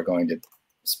I know are going to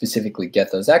specifically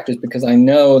get those actors, because I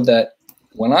know that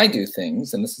when I do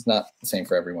things, and this is not the same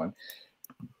for everyone,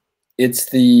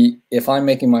 if I'm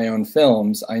making my own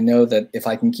films, I know that if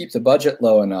I can keep the budget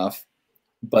low enough,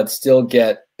 but still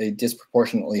get a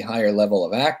disproportionately higher level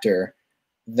of actor,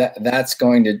 that's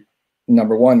going to,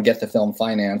 number one, get the film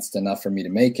financed enough for me to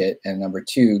make it, and number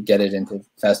two, get it into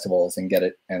festivals and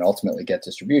ultimately get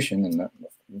distribution, and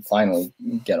finally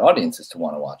get audiences to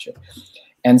want to watch it.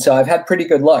 And so I've had pretty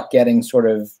good luck getting sort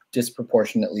of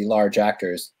disproportionately large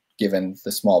actors given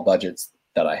the small budgets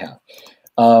that I have.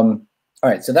 All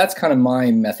right, so that's kind of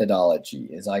my methodology.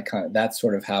 That's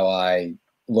sort of how I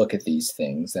look at these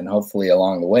things, and hopefully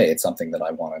along the way, it's something that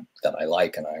I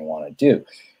like and I want to do.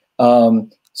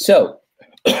 So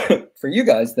for you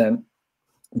guys, then,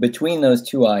 between those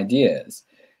two ideas,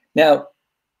 now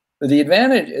the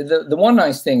advantage, the one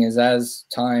nice thing is, as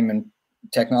time and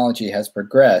technology has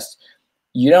progressed,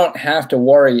 you don't have to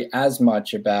worry as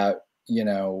much about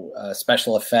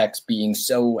special effects being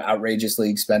so outrageously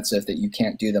expensive that you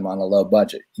can't do them on a low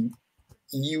budget.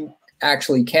 You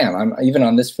actually can. I'm even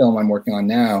on this film I'm working on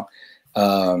now.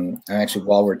 I'm actually,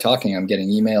 while we're talking, I'm getting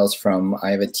emails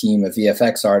I have a team of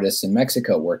VFX artists in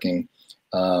Mexico working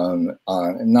on,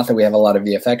 not that we have a lot of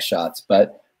VFX shots,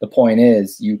 but the point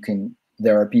is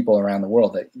there are people around the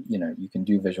world that, you can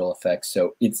do visual effects.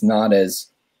 So it's not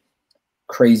as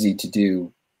crazy to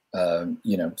do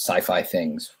sci-fi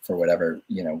things for whatever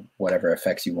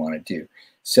effects you want to do.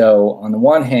 So on the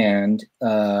one hand,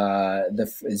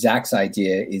 Zach's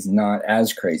idea is not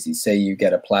as crazy. Say you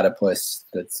get a platypus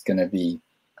that's going to be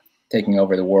taking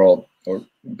over the world or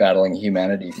battling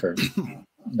humanity for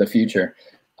the future.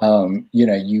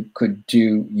 You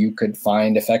could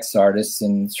find effects artists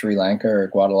in Sri Lanka or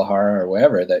Guadalajara or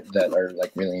wherever that are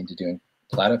like really into doing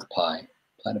platypuses.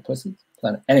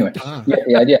 Anyway, you get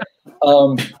the idea.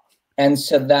 And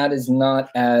so that is not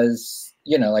as,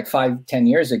 like 5-10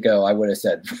 years ago, I would have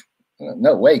said,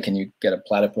 no way can you get a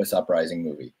platypus uprising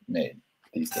movie made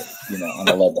these days, on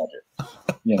a low budget.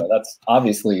 That's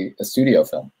obviously a studio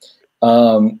film.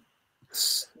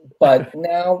 But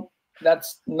now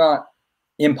that's not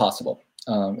impossible.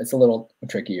 It's a little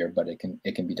trickier, but it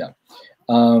can be done.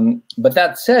 But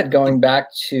that said, going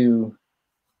back to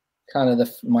kind of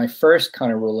my first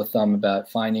kind of rule of thumb about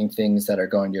finding things that are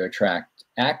going to attract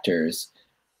actors,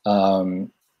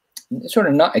 sort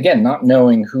of not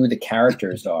knowing who the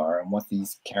characters are and what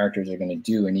these characters are going to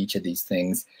do in each of these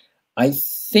things. I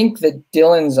think that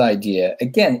Dylan's idea,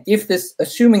 again,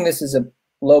 assuming this is a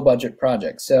low budget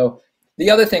project. So the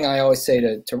other thing I always say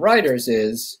to writers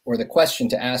is, or the question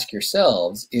to ask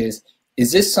yourselves is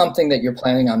this something that you're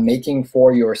planning on making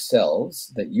for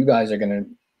yourselves, that you guys are going to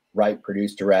write,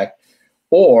 produce, direct,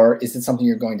 or is it something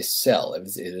you're going to sell?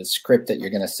 Is it a script that you're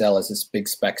going to sell as this big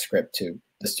spec script to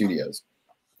the studios?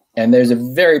 And there's a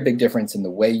very big difference in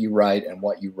the way you write and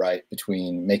what you write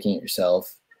between making it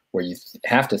yourself, where you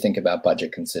have to think about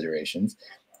budget considerations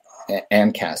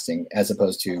and casting, as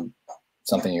opposed to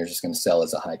something you're just going to sell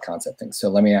as a high concept thing. So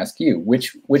let me ask you,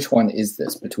 which one is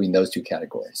this between those two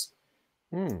categories?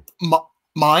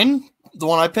 Mine, the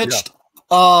one I pitched.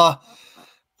 Yeah.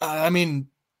 I mean,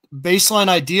 baseline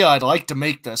idea, I'd like to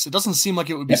make this. It doesn't seem like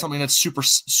it would be something that's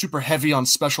super heavy on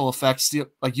special effects.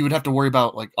 Like you would have to worry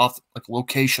about like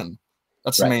location.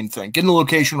 That's the main thing. Getting the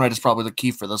location right is probably the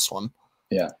key for this one.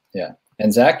 Yeah.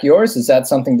 And Zach, yours, is that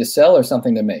something to sell or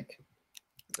something to make?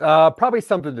 Probably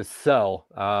something to sell.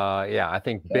 I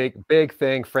think big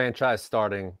thing, franchise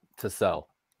starting to sell.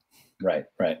 Right.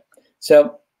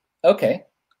 So, okay.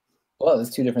 Well,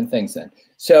 there's two different things then.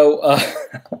 So,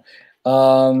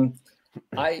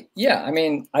 I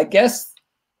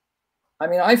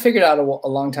figured out a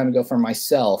long time ago for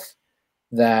myself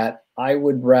that I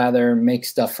would rather make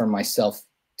stuff for myself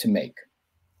to make,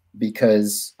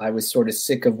 because I was sort of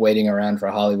sick of waiting around for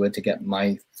Hollywood to get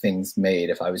my things made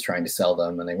if I was trying to sell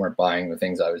them and they weren't buying the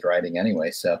things I was writing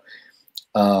anyway. So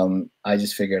I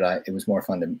just figured it was more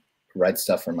fun to write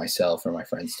stuff for myself or my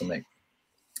friends to make.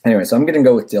 Anyway, so I'm going to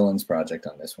go with Dylan's project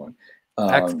on this one.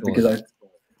 Because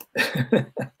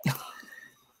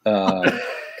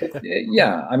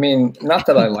I mean, not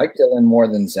that I like Dylan more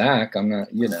than Zach. I'm not,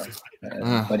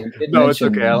 but he did no, it's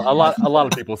okay. A lot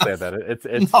of people say that.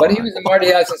 It's but he was a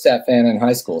Marty Eisenstadt fan in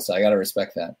high school, so I got to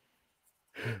respect that.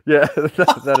 Yeah,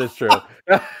 that is true.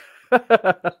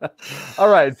 All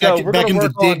right, so back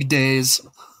into dig days.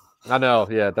 I know,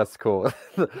 yeah, that's cool.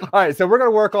 All right, so we're going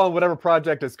to work on whatever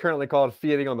project is currently called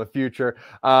Feeding on the Future.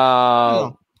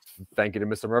 Thank you to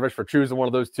Mr. Mirvish for choosing one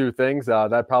of those two things.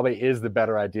 That probably is the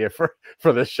better idea for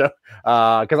this show,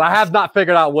 because I have not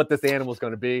figured out what this animal is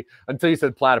going to be until you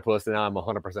said platypus, and now I'm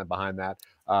 100% behind that.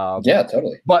 Yeah,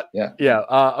 totally. But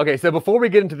okay. So before we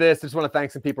get into this, I just want to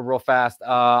thank some people real fast.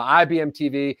 IBM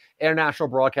TV, International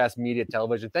Broadcast Media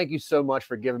Television. Thank you so much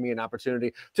for giving me an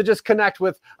opportunity to just connect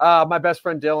with my best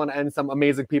friend Dylan and some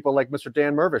amazing people like Mr.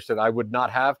 Dan Mirvish that I would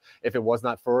not have if it was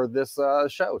not for this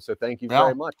show. So thank you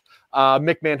very much.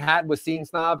 Mick Manhattan with Scene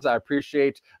Snobs. I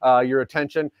appreciate your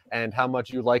attention and how much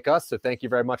you like us. So thank you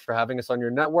very much for having us on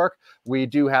your network. We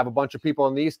do have a bunch of people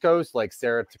on the East Coast like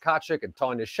Sarah Tkachuk and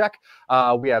Tanya Sheck.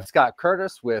 We have Scott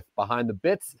Curtis with Behind the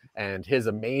Bits and his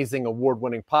amazing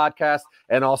award-winning podcast,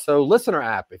 and also Listener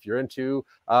app. If you're into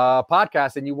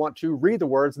podcasts and you want to read the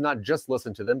words, not just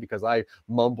listen to them, because I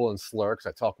mumble and slur because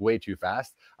I talk way too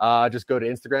fast, just go to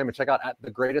Instagram and check out at the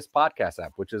greatest podcast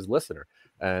app, which is Listener.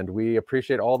 And we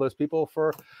appreciate all those people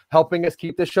for helping us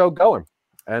keep this show going.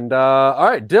 And all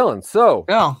right, Dylan. So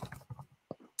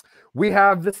we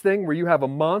have this thing where you have a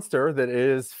monster that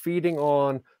is feeding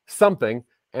on something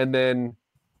and then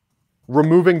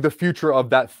removing the future of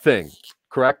that thing,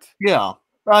 correct? Yeah.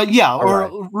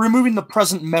 Or removing the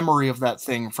present memory of that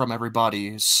thing from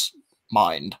everybody's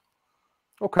mind.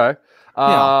 Okay.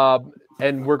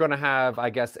 And we're going to have, I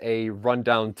guess, a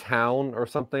rundown town or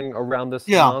something around this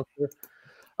monster.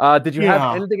 Did you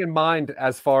have anything in mind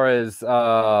as far as is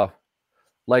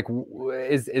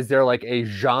there like a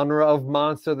genre of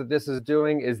monster that this is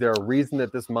doing? Is there a reason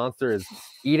that this monster is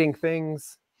eating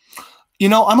things? You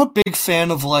know, I'm a big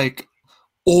fan of like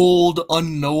old,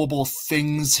 unknowable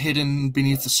things hidden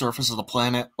beneath the surface of the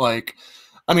planet. Like,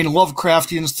 I mean,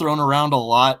 Lovecraftian's thrown around a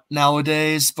lot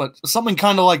nowadays, but something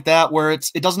kind of like that where it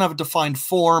doesn't have a defined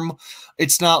form.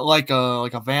 It's not like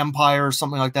a vampire or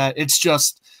something like that. It's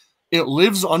just it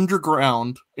lives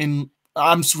underground.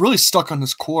 I'm really stuck on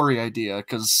this quarry idea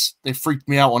because they freaked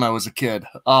me out when I was a kid.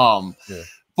 Yeah.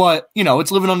 But you know,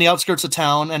 it's living on the outskirts of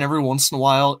town, and every once in a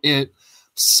while, it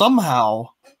somehow,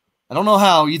 I don't know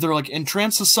how, either like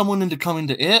entrances someone into coming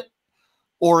to it,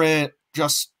 or it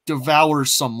just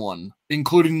devours someone,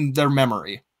 including their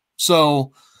memory.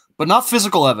 So, but not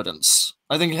physical evidence.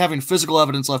 I think having physical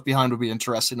evidence left behind would be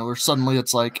interesting. Where suddenly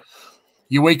it's like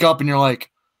you wake up and you're like,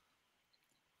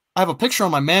 I have a picture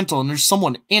on my mantle and there's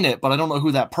someone in it, but I don't know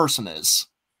who that person is.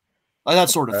 Like that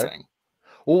sort of thing.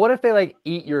 Well, what if they like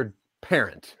eat your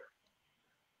parent?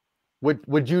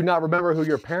 Would you not remember who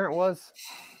your parent was?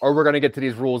 Or we're gonna get to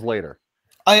these rules later?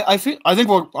 I think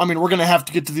we're gonna have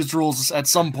to get to these rules at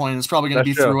some point. It's probably gonna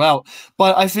be true. throughout.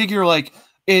 But I figure like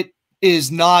it's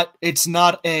not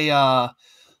a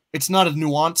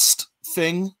nuanced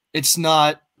thing. It's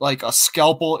not like a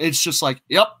scalpel. It's just like,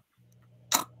 yep.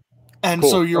 And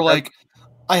Cool. so you're Okay. like,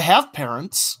 I have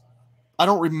parents. I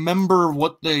don't remember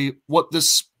what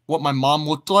my mom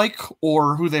looked like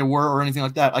or who they were or anything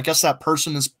like that. I guess that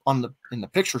person is in the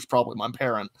picture is probably my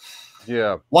parent.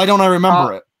 Yeah. Why don't I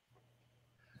remember it?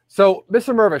 So,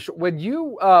 Mr. Mirvish, when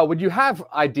you have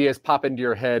ideas pop into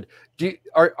your head, do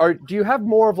you have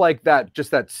more of like that, just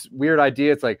that weird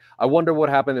idea? It's like, I wonder what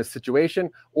happened in this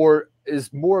situation, or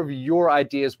is more of your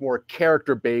ideas more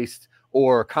character based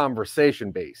or conversation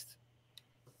based?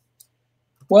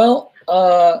 Well,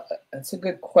 that's a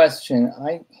good question.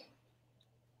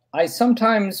 I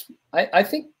sometimes I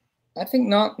think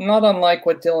not unlike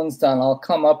what Dylan's done. I'll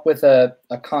come up with a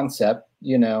concept,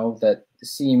 that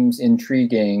seems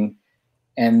intriguing,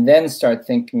 and then start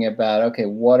thinking about, okay,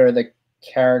 what are the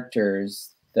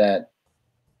characters that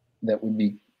would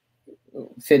be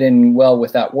fit in well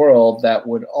with that world that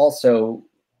would also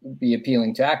be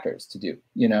appealing to actors to do,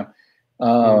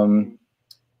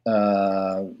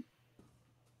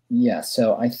 yeah,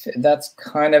 so that's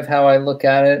kind of how I look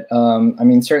at it. I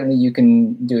mean, certainly you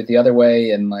can do it the other way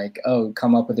and like,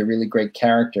 come up with a really great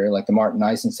character, like the Martin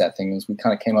Eisenstadt thing is we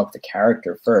kind of came up with the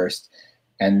character first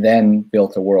and then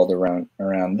built a world around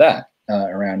that,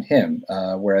 around him.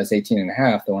 Whereas 18 and a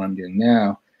half, the one I'm doing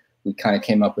now, we kind of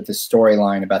came up with the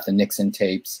storyline about the Nixon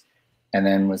tapes and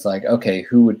then was like, okay,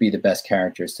 who would be the best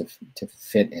characters to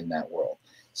fit in that world?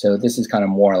 So this is kind of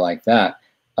more like that.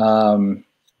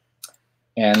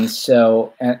 And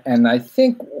so, and I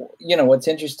think, what's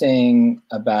interesting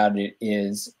about it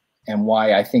is, and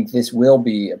why I think this will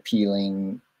be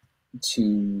appealing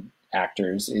to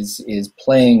actors is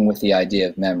playing with the idea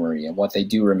of memory and what they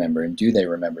do remember, and do they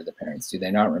remember the parents? Do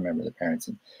they not remember the parents?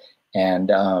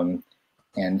 And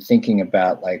thinking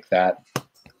about like that,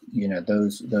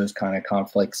 those kind of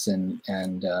conflicts and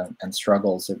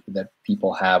struggles that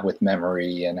people have with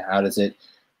memory, and how does it,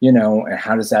 and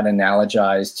how does that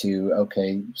analogize to,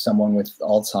 okay, someone with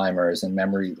Alzheimer's and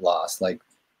memory loss? Like,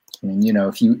 I mean,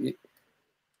 if you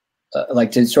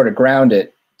like to sort of ground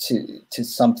it to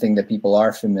something that people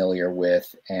are familiar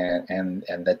with and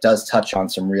that does touch on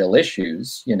some real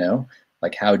issues,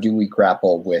 like how do we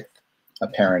grapple with a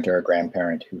parent or a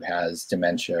grandparent who has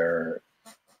dementia or,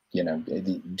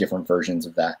 the different versions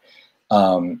of that.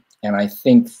 And I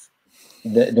think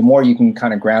the more you can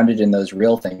kind of ground it in those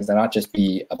real things and not just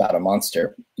be about a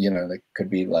monster, that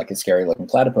could be like a scary looking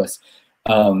platypus,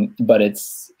 but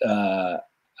it's,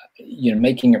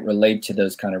 making it relate to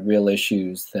those kind of real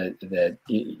issues that it's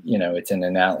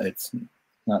it's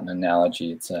not an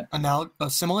analogy, it's a simile,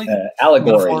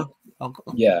 allegory. Metaphor?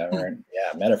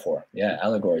 Metaphor,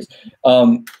 allegories,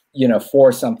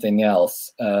 for something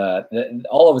else.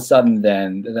 All of a sudden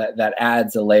then that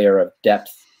adds a layer of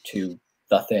depth to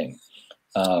the thing.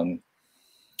 And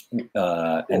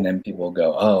then people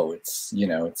go, oh, it's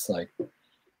like,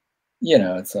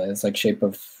 it's like Shape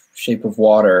of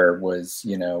Water was,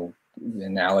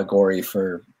 an allegory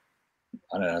for,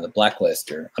 I don't know, the Blacklist,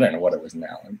 or I don't know what it was an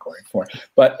allegory for,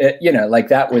 but like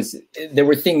that was, there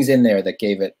were things in there that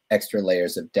gave it extra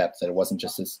layers of depth, that it wasn't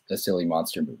just a silly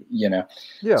monster movie, Yeah.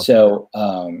 So,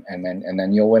 and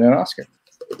then you'll win an Oscar.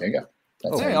 There you go.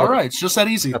 Hey, all right. It's just that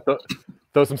easy.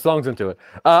 Throw some songs into it.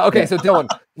 Okay, so Dylan,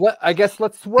 I guess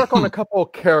let's work on a couple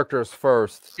of characters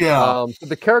first. Yeah. So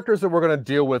the characters that we're going to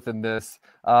deal with in this,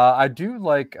 I do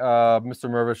like Mr.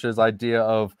 Mirvish's idea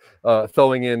of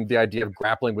throwing in the idea of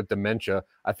grappling with dementia.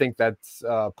 I think that's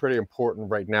pretty important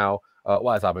right now.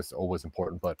 Well, it's obviously always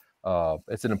important, but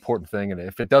It's an important thing, and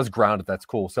if it does ground it, that's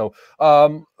cool. So,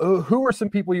 who are some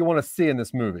people you want to see in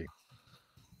this movie?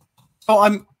 Oh,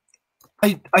 I'm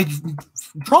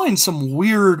drawing some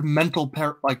weird mental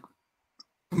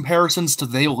comparisons to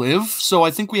They Live. So I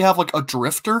think we have like a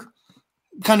drifter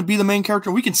kind of be the main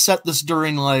character. We can set this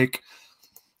during like,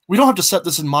 we don't have to set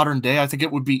this in modern day. I think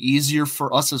it would be easier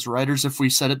for us as writers if we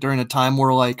set it during a time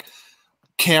where like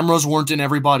cameras weren't in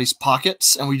everybody's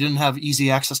pockets and we didn't have easy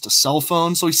access to cell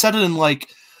phones. So we set it in like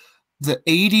the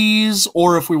 80s,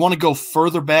 or if we want to go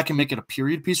further back and make it a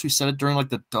period piece, we set it during like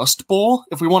the Dust Bowl.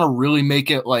 If we want to really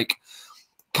make it like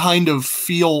kind of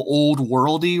feel old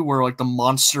worldy, where like the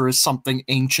monster is something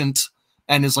ancient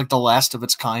and is like the last of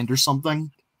its kind or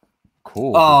something.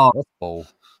 Cool. Dust Bowl.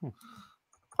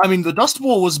 I mean, the Dust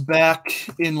Bowl was back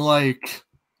in like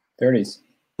 30s.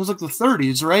 It was like the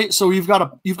 30s, right? So you've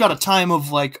got a time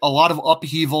of like a lot of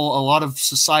upheaval, a lot of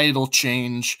societal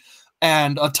change,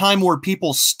 and a time where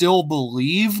people still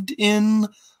believed in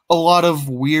a lot of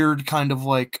weird kind of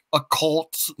like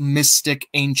occult, mystic,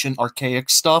 ancient, archaic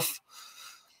stuff.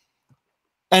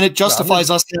 And it justifies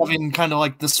us having kind of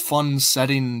like this fun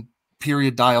setting,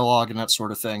 period dialogue, and that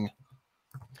sort of thing.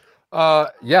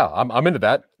 Yeah, I'm into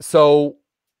that. So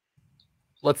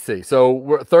let's see. So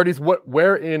we're 30s.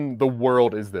 Where in the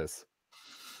world is this?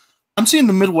 I'm seeing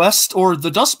the Midwest, or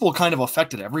the Dust Bowl kind of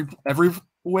affected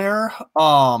everywhere.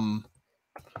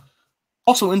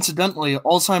 Also, incidentally,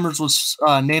 Alzheimer's was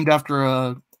named after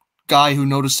a guy who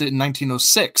noticed it in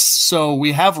 1906. So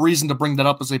we have reason to bring that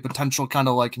up as a potential kind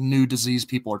of like new disease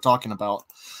people are talking about.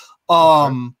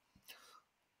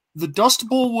 The Dust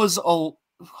Bowl was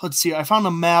let's see, I found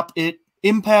a map. It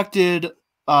impacted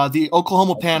the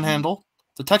Oklahoma Panhandle,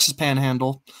 the Texas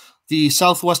Panhandle, the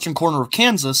southwestern corner of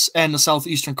Kansas, and the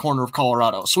southeastern corner of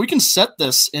Colorado. So we can set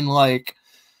this in like,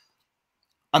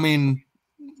 I mean,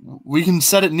 we can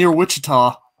set it near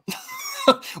Wichita.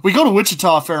 We go to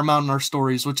Wichita a fair amount in our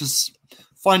stories, which is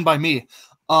fine by me.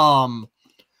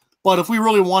 But if we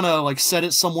really want to like set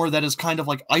it somewhere that is kind of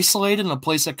like isolated in a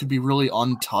place that could be really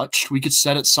untouched, we could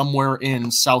set it somewhere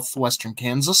in southwestern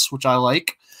Kansas, which I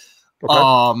like.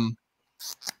 Okay.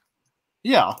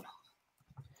 Yeah.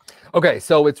 Okay,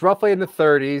 so it's roughly in the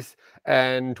 30s,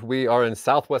 and we are in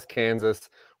southwest Kansas.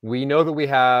 We know that we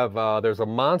have, there's a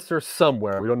monster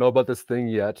somewhere. We don't know about this thing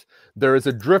yet. There is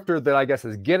a drifter that I guess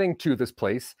is getting to this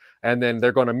place, and then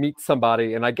they're going to meet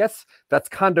somebody. And I guess that's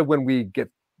kind of when we get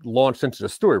launched into the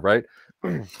story, right?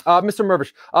 Mr.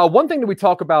 Mirvish, one thing that we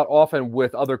talk about often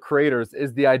with other creators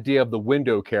is the idea of the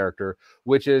window character,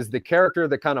 which is the character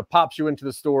that kind of pops you into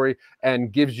the story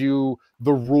and gives you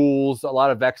the rules, a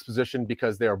lot of exposition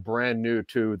because they are brand new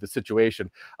to the situation.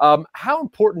 How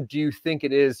important do you think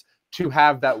it is to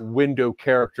have that window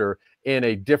character in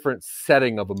a different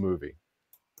setting of a movie?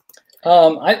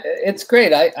 It's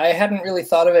great. I hadn't really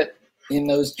thought of it in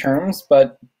those terms,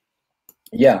 but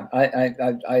yeah, I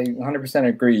 100%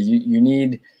 agree. You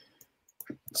need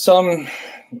some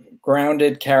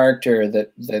grounded character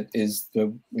that is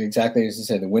exactly as you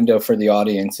say, the window for the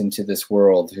audience into this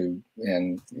world.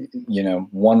 And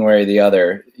one way or the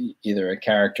other, either a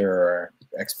character or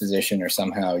exposition, or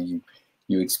somehow you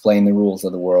explain the rules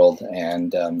of the world,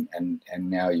 and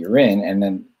now you're in, and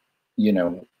then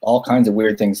all kinds of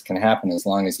weird things can happen as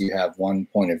long as you have one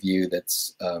point of view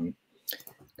that's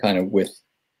kind of with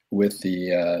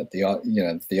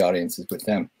the audience is with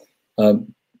them.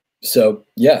 So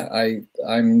yeah,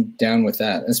 I'm down with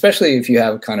that, especially if you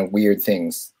have kind of weird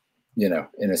things, in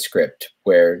a script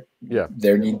where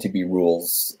there need to be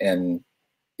rules, and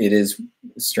it is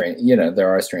strange. There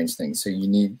are strange things. So you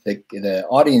need the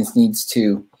audience needs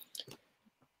to.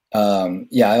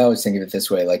 I always think of it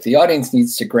this way: like the audience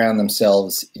needs to ground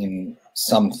themselves in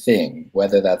something,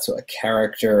 whether that's a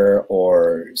character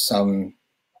or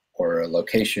a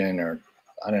location, or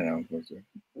I don't know.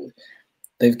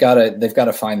 They've got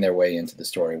to find their way into the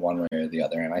story one way or the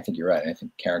other. And I think you're right. I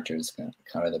think character is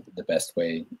kind of the best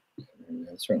way,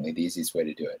 certainly the easiest way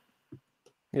to do it.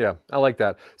 Yeah, I like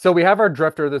that. So we have our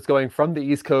drifter that's going from the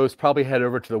East Coast, probably head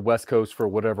over to the West Coast for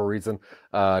whatever reason,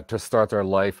 to start their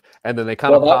life, and then they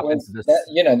kind of pop into this.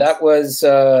 That was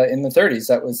in the 30s.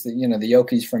 That was the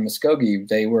Yokies from Muskogee.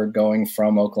 They were going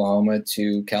from Oklahoma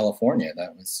to California.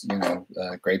 That was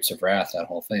Grapes of Wrath. That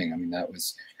whole thing. I mean, that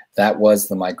was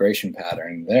the migration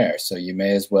pattern there. So you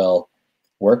may as well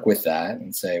work with that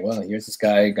and say, well, here's this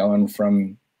guy going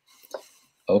from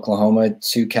Oklahoma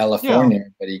to California,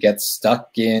 but he gets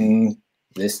stuck in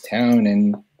this town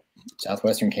in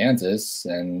southwestern Kansas,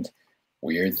 and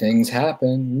weird things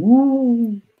happen.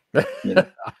 Woo! You know?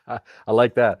 I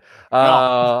like that.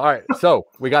 All right, so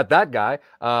we got that guy,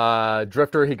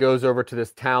 Drifter. He goes over to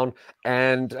this town,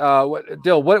 and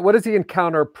what does he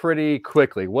encounter pretty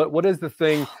quickly? What is the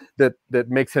thing that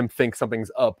makes him think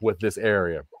something's up with this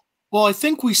area? Well, I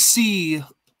think we see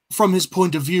from his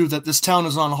point of view that this town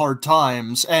is on hard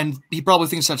times, and he probably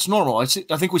thinks that's normal. I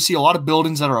think we see a lot of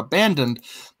buildings that are abandoned,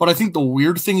 but I think the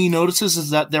weird thing he notices is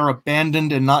that they're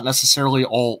abandoned and not necessarily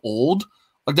all old.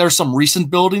 Like there are some recent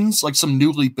buildings, like some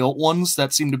newly built ones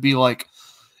that seem to be like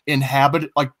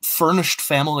like furnished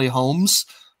family homes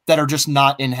that are just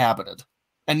not inhabited,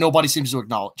 and nobody seems to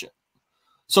acknowledge it.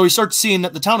 So he starts seeing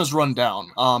that the town is run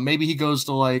down. Maybe he goes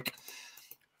to like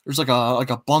there's like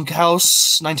a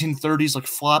bunkhouse, 1930s like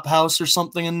flop house or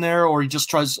something in there, or he just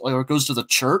tries or goes to the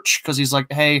church because he's like,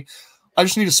 hey, I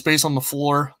just need a space on the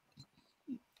floor.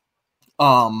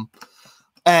 And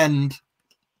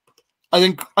I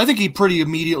think he pretty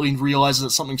immediately realizes that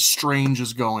something strange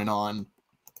is going on.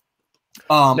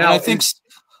 And I think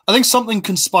something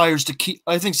conspires to keep.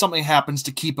 I think something happens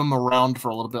to keep him around for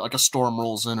a little bit, like a storm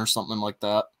rolls in or something like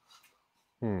that.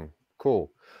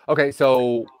 Cool. Okay,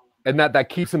 so and that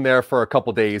keeps him there for a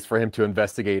couple days for him to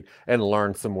investigate and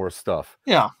learn some more stuff.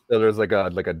 Yeah. So there's like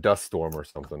a dust storm or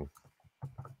something,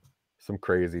 some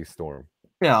crazy storm.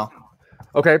 Yeah.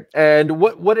 Okay, and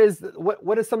what is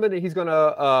something that he's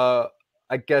gonna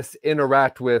I guess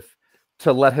interact with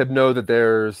to let him know that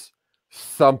there's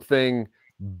something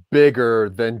bigger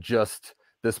than just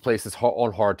this place is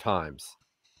on hard times?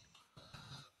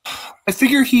 I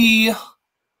figure he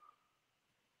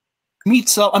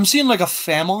meets up. I'm seeing like a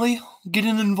family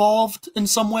getting involved in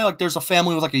some way. Like there's a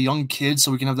family with like a young kid,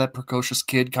 so we can have that precocious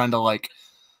kid kind of like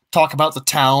talk about the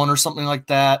town or something like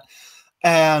that.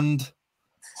 And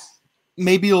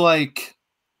maybe like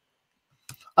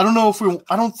I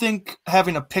don't think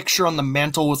having a picture on the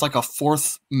mantle with like a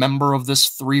fourth member of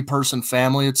this 3-person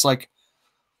family, it's like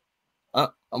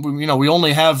we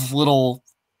only have little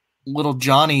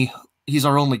Johnny. He's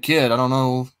our only kid. I don't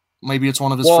know. Maybe it's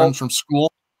one of his friends from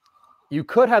school. You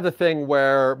could have the thing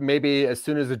where maybe as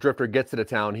soon as the Drifter gets to the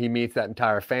town, he meets that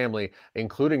entire family,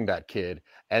 including that kid.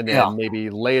 And then maybe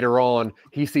later on,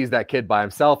 he sees that kid by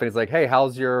himself and he's like, hey,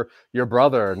 how's your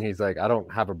brother? And he's like, I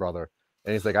don't have a brother.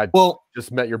 And he's like, I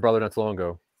just met your brother not so long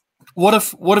ago. What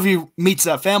if he meets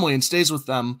that family and stays with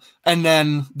them, and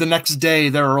then the next day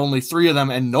there are only 3 of them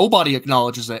and nobody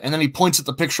acknowledges it, and then he points at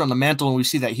the picture on the mantle and we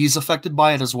see that he's affected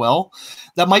by it as well?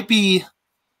 That might be,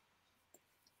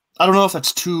 I don't know if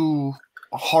that's too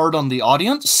hard on the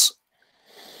audience.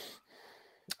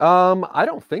 I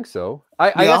don't think so. I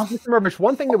guess, Mr. Mirvish,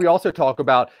 one thing that we also talk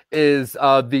about is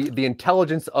the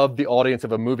intelligence of the audience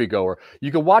of a moviegoer.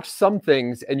 You can watch some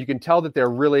things and you can tell that they're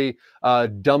really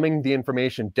dumbing the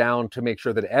information down to make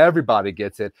sure that everybody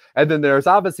gets it. And then there's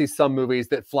obviously some movies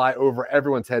that fly over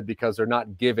everyone's head because they're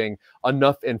not giving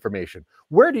enough information.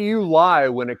 Where do you lie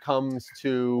when it comes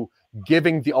to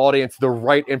giving the audience the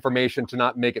right information to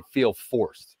not make it feel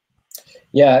forced?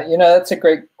 Yeah, that's a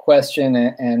great question,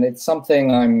 and it's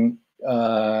something I'm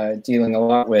dealing a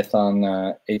lot with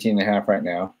on 18 and a half right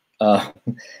now.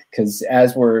 Because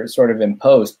as we're sort of in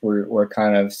post, we're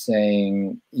kind of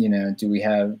saying,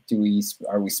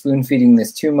 are we spoon feeding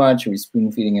this too much? Are we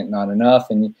spoon feeding it not enough?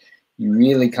 And you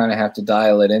really kind of have to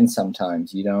dial it in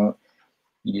sometimes. You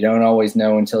don't always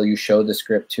know until you show the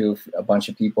script to a bunch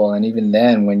of people. And even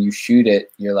then, when you shoot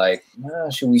it, you're like,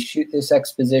 should we shoot this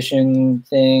exposition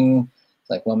thing?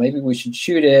 Like, well, maybe we should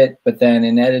shoot it, but then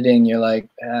in editing, you're like,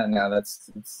 no,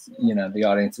 the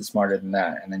audience is smarter than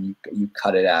that, and then you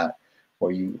cut it out,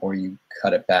 or you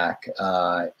cut it back,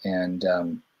 so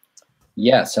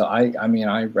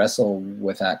I wrestle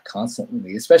with that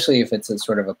constantly, especially if it's a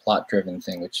sort of a plot-driven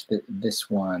thing, which this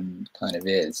one kind of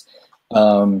is.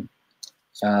 But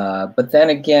then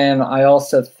again, I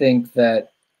also think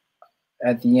that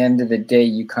at the end of the day,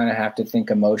 you kind of have to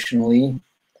think emotionally.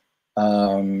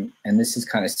 And this has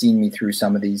kind of seen me through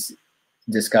some of these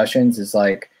discussions, is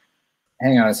like,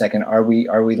 hang on a second, are we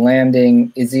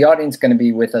landing, is the audience going to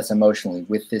be with us emotionally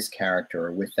with this character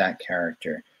or with that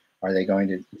character? Are they going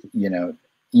to,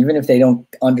 even if they don't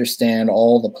understand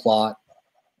all the plot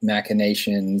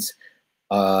machinations,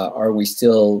 are we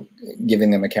still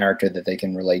giving them a character that they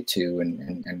can relate to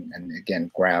and again,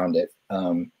 ground it?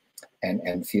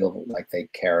 And feel like they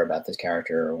care about this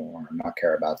character or not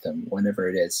care about them, whatever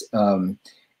it is.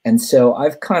 And so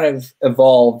I've kind of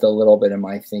evolved a little bit in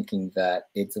my thinking that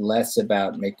it's less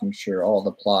about making sure all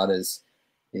the plot is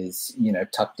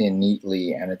tucked in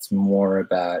neatly, and it's more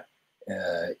about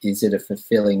is it a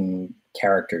fulfilling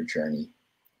character journey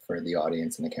for the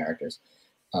audience and the characters.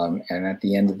 And at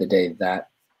the end of the day, that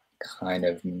kind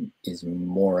of is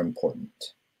more important.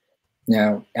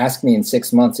 Now, ask me in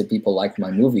 6 months if people liked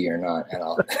my movie or not, and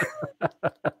I'll,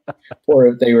 or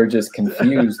if they were just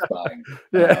confused by.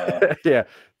 Yeah.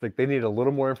 Like they need a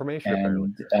little more information.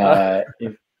 And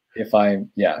apparently.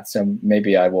 So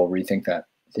maybe I will rethink that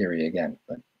theory again.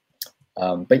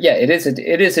 But yeah, it is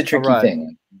a tricky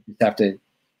thing. You have to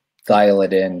dial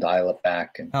it in, dial it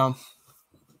back, and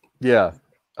yeah.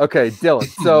 Okay, Dylan.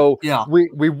 So yeah, we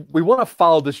want to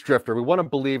follow this drifter. We want to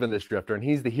believe in this drifter, and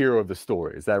he's the hero of the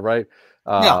story. Is that right?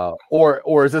 Yeah.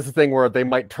 Or is this a thing where they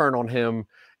might turn on him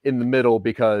in the middle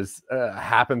because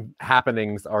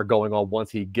happenings are going on once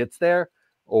he gets there,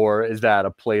 or is that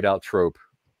a played out trope?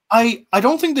 I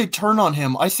don't think they turn on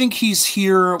him. I think he's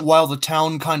here while the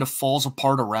town kind of falls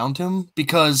apart around him,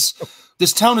 because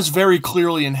this town is very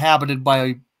clearly inhabited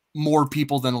by more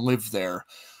people than live there.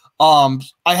 I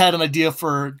had an idea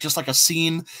for just like a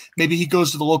scene. Maybe he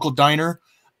goes to the local diner,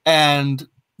 and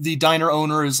the diner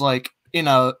owner is like in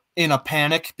a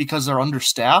panic because they're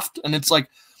understaffed, and it's like,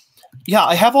 yeah,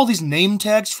 I have all these name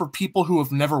tags for people who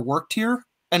have never worked here,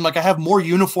 and like I have more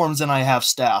uniforms than I have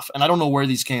staff, and I don't know where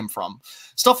these came from.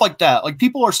 Stuff like that. Like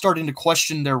people are starting to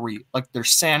question their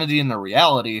sanity and their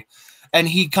reality, and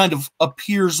he kind of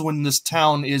appears when this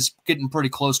town is getting pretty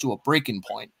close to a breaking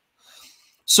point.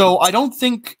 So I don't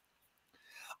think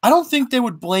they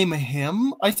would blame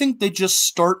him. I think they just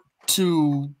start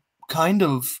to kind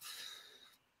of,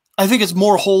 I think as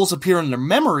more holes appear in their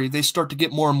memory, they start to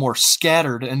get more and more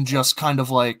scattered, and just kind of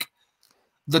like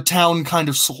the town kind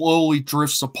of slowly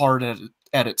drifts apart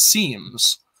at its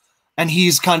seams. And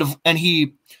he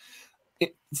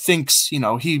thinks,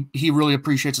 he really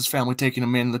appreciates his family taking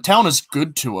him in. The town is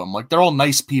good to him. Like they're all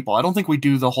nice people. I don't think we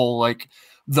do the whole, like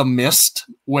The Mist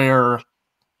where,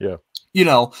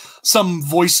 some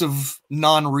voice of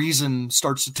non-reason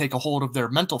starts to take a hold of their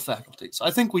mental faculties. I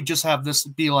think we just have this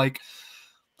be like,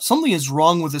 something is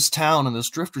wrong with this town, and this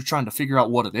drifter's trying to figure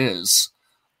out what it is.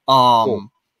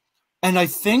 Cool. And I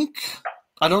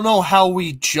don't know how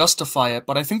we justify it,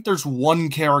 but I think there's one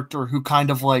character who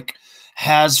kind of like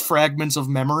has fragments of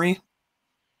memory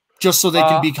just so they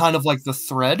can be kind of like the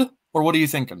thread. Or what are you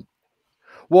thinking?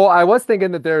 Well, I was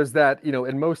thinking that there's that,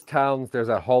 in most towns, there's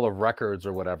a hall of records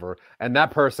or whatever, and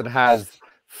that person has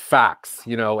facts,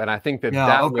 and I think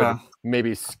that would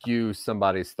maybe skew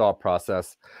somebody's thought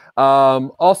process.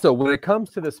 Also, when it comes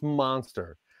to this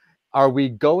monster, are we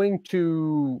going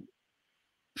to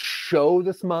show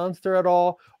this monster at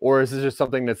all, or is this just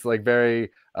something that's like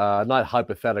very not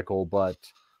hypothetical but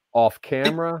off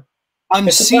camera?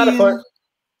 It's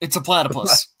a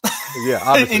platypus.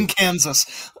 Yeah, in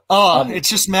Kansas. It's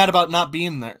just mad about not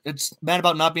being there. It's mad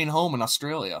about not being home in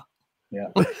Australia. Yeah.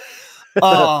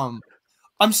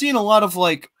 I'm seeing a lot of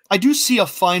I do see a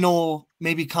final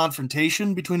maybe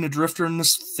confrontation between the drifter and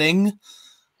this thing.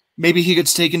 Maybe he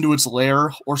gets taken to its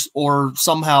lair, or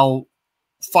somehow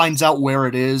finds out where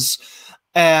it is,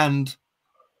 and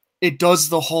it does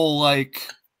the whole I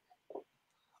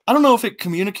don't know if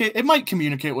it might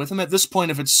communicate with him at this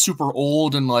point. If it's super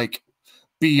old and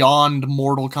beyond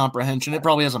mortal comprehension, it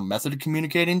probably has a method of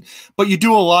communicating, but you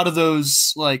do a lot of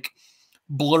those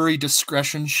blurry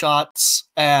discretion shots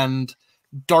and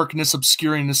darkness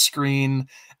obscuring the screen,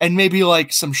 and maybe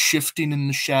some shifting in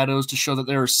the shadows to show that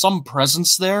there is some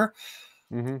presence there.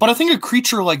 Mm-hmm. But I think a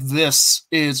creature like this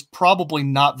is probably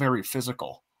not very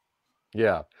physical.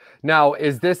 Yeah. Now,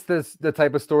 is this the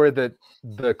type of story that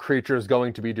the creature is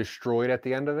going to be destroyed at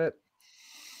the end of it?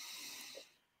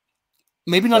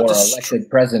 Maybe not elected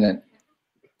president.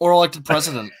 Or elected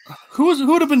president. Who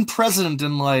would have been president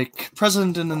in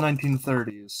president in the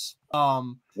 1930s?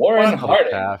 Warren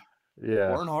Harding. Yeah.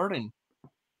 Warren Harding.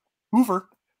 Hoover.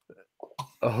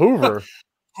 Hoover.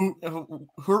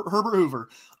 Herbert Hoover.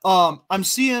 I'm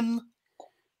seeing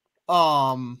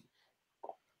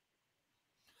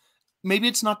maybe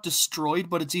it's not destroyed,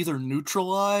 but it's either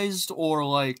neutralized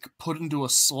or put into a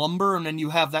slumber, and then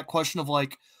you have that question of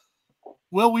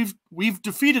well, we've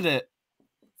defeated it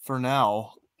for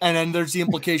now. And then there's the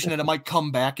implication that it might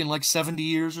come back in 70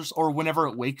 years or whenever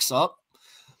it wakes up.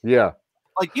 Yeah.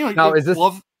 Now, is this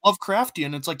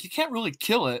Lovecraftian? It's you can't really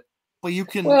kill it, but you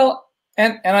can. Well,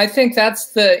 and I think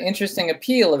that's the interesting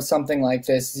appeal of something like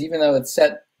this, is even though it's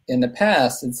set in the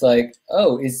past, it's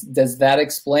does that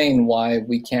explain why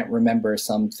we can't remember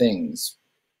some things?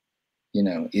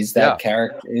 Is that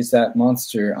character, is that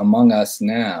monster among us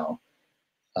now?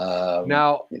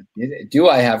 Now, do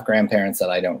I have grandparents that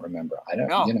I don't remember? I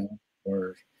don't,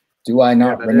 or do I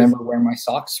not remember where my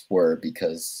socks were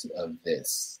because of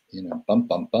this? Bum,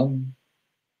 bum, bum.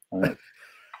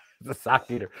 The sock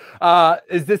eater.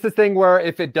 Is this a thing where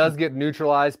if it does get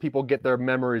neutralized, people get their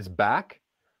memories back?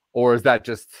 Or is that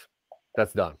just,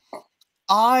 that's done?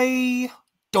 I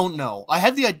don't know. I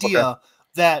had the idea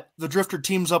that the Drifter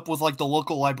teams up with like the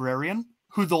local librarian,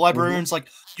 who the librarian's like,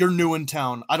 you're new in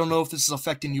town. I don't know if this is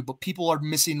affecting you, but people are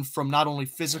missing from not only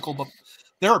physical, but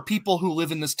there are people who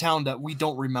live in this town that we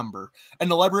don't remember. And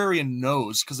the librarian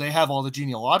knows because they have all the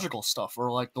genealogical stuff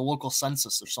or like the local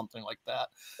census or something like that.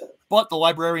 But the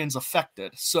librarian's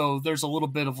affected. So there's a little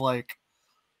bit of like,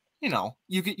 you know,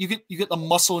 you get the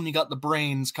muscle and you got the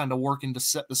brains kind of working to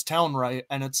set this town right.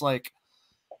 And it's like.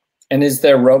 And is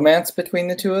there romance between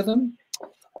the two of them?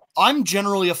 I'm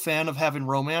generally a fan of having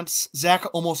romance. Zach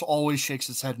almost always shakes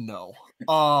his head no.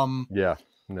 Yeah,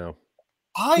 no.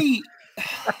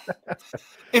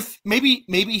 If maybe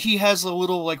he has a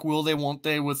little like will they won't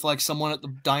they with like someone at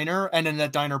the diner, and then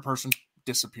that diner person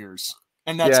disappears,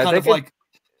 and that's kind of like,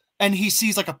 and he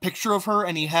sees like a picture of her,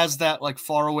 and he has that like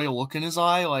far away look in his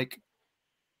eye, like.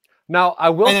 Now I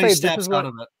will say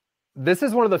this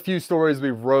is one of the few stories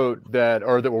we wrote that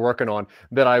we're working on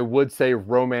that I would say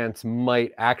romance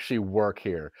might actually work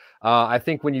here. I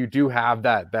think when you do have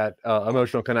that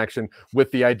emotional connection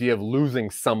with the idea of losing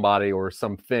somebody or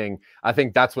something, I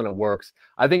think that's when it works.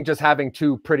 I think just having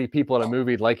two pretty people in a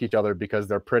movie like each other because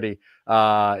they're pretty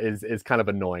is kind of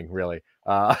annoying, really.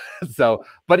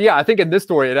 But yeah, I think in this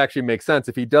story it actually makes sense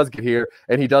if he does get here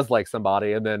and he does like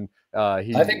somebody, and then I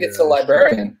think it's the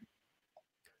librarian.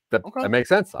 That makes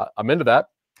sense. I'm into that.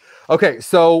 Okay,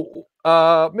 so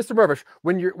Mr. Mirvish,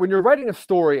 when you're writing a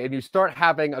story and you start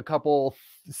having a couple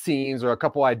scenes or a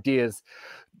couple ideas,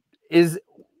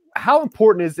 how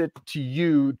important is it to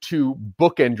you to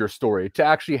bookend your story, to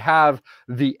actually have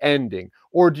the ending?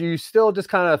 Or do you still just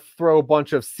kind of throw a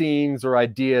bunch of scenes or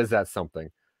ideas at something?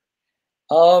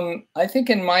 I think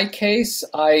in my case,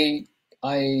 I'm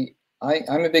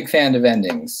a big fan of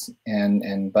endings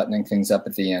and buttoning things up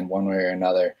at the end one way or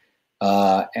another.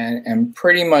 And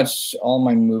pretty much all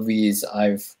my movies,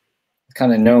 I've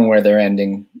kind of known where they're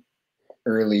ending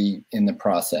early in the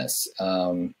process.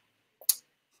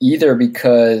 Either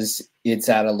because it's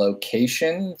at a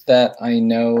location that I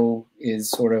know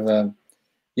is sort of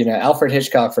Alfred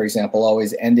Hitchcock, for example,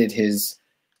 always ended his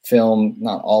film,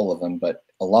 not all of them, but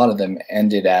a lot of them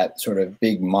ended at sort of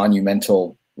big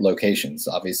monumental locations,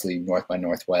 obviously North by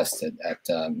Northwest at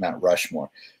Mount Rushmore.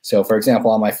 So, for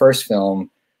example, on my first film,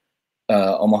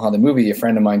 Omaha the Movie, a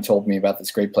friend of mine told me about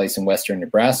this great place in western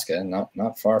Nebraska,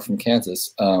 not far from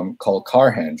Kansas, called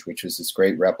Carhenge, which was this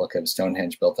great replica of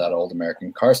Stonehenge built out of old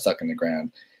American cars stuck in the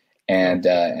ground. And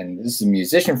this is a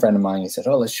musician friend of mine. He said,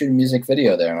 "Oh, let's shoot a music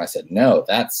video there." And I said, "No,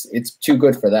 it's too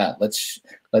good for that. Let's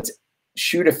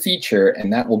shoot a feature,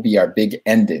 and that will be our big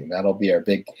ending. That'll be our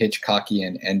big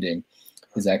Hitchcockian ending,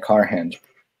 is at Carhenge."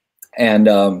 And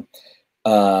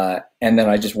then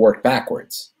I just worked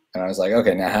backwards. And I was like,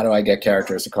 okay, now how do I get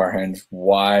characters to Carhenge?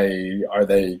 Why are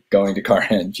they going to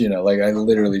Carhenge? I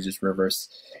literally just reverse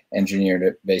engineered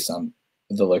it based on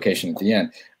the location at the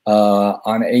end.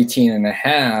 On 18 and a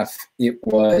half, it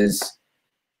was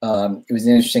an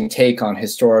interesting take on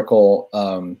historical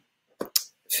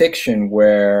fiction,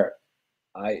 where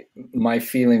my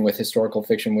feeling with historical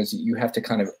fiction was you have to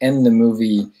kind of end the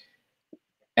movie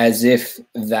as if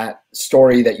that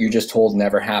story that you just told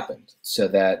never happened. So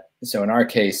in our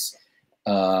case,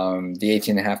 the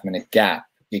 18.5-minute gap,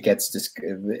 it gets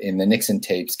in the Nixon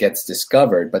tapes gets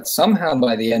discovered, but somehow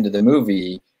by the end of the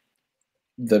movie,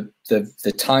 the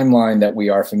timeline that we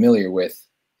are familiar with,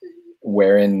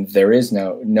 wherein there is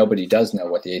nobody does know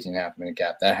what the 18.5-minute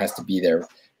gap, that has to be there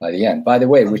by the end. By the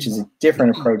way, which is a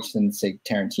different approach than, say,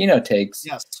 Tarantino takes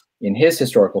in his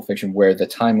historical fiction, where the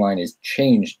timeline is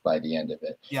changed by the end of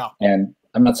it. Yeah. And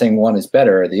I'm not saying one is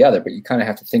better or the other, but you kind of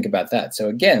have to think about that. So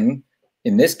again,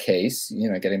 in this case,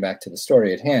 getting back to the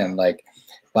story at hand, like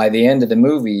by the end of the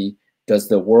movie, does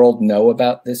the world know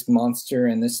about this monster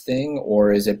and this thing,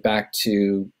 or is it back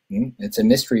to it's a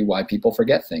mystery why people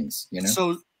forget things?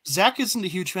 So Zach isn't a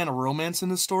huge fan of romance in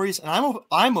his stories, and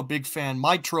I'm a big fan.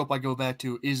 My trope I go back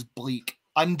to is bleak.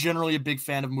 I'm generally a big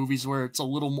fan of movies where it's a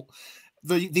little more,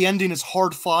 the ending is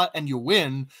hard fought and you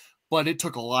win, but it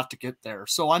took a lot to get there.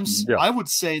 So I would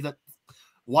say that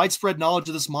widespread knowledge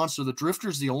of this monster, the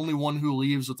Drifter's the only one who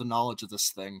leaves with the knowledge of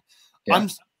this thing. Yeah.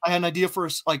 I had an idea for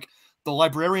like the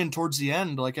librarian towards the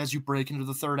end, like as you break into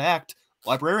the third act,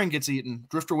 librarian gets eaten.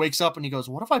 Drifter wakes up and he goes,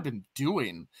 "What have I been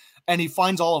doing?" And he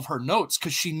finds all of her notes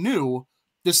because she knew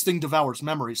this thing devours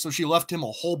memories. So she left him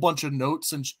a whole bunch of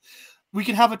notes, and we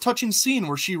can have a touching scene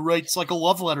where she writes like a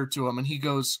love letter to him, and he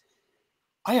goes,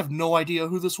 "I have no idea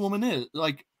who this woman is."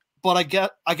 Like, but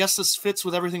I guess this fits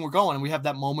with everything we're going. And we have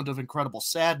that moment of incredible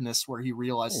sadness where he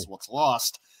realizes what's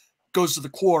lost, goes to the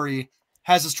quarry,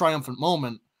 has his triumphant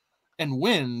moment, and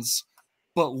wins,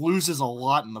 but loses a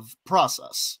lot in the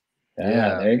process.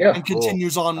 Yeah, there you go. And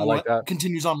continues on, like that.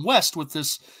 continues on west with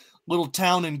this little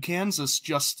town in Kansas,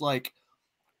 just like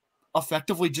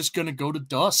effectively just going to go to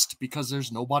dust because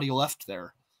there's nobody left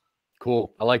there.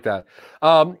 Cool. I like that.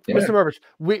 Mr. Murphy,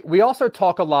 we also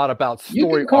talk a lot about story. You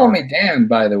can call me Dan,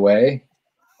 by the way.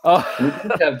 We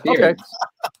both have beards. Okay.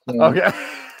 So. Okay.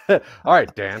 All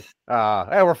right, Dan.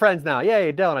 Hey, we're friends now.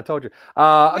 Yay, Dylan, I told you.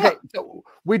 Okay, so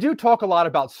we do talk a lot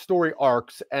about story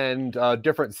arcs and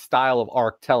different style of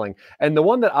arc telling. And the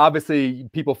one that obviously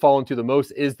people fall into the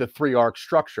most is the 3-arc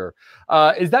structure.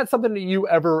 Is that something that you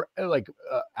ever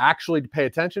actually pay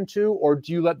attention to, or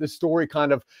do you let the story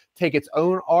kind of take its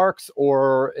own arcs,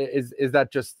 or is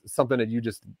that just something that you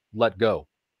just let go?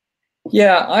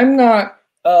 Yeah, I'm not.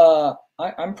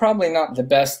 I'm probably not the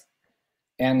best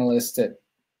analyst at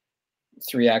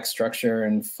 3-act structure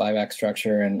and 5-act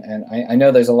structure, and I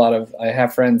know there's a lot of, I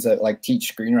have friends that like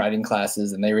teach screenwriting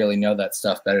classes and they really know that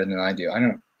stuff better than I do. I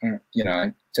don't you know,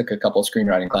 I took a couple of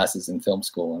screenwriting classes in film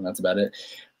school and that's about it.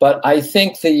 But I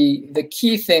think the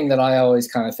key thing that I always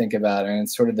kind of think about, and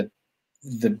it's sort of the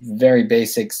very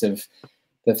basics of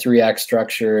the 3-act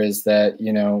structure, is that,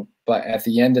 you know, but at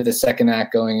the end of the 2nd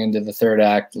act going into the 3rd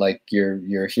act, like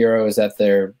your hero is at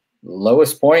their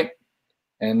lowest point,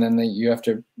 and then you have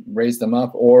to raise them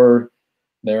up, or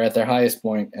they're at their highest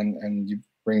point and you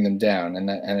bring them down, and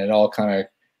it all kind of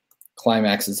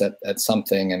climaxes at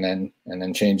something, and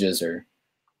then changes, or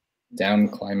down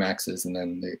climaxes, and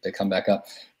then they come back up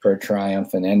for a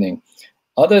triumphant ending.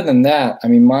 Other than that, I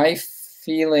mean, my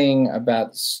feeling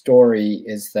about story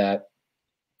is that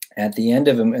at the end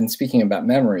of them, and speaking about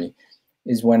memory,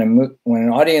 is when an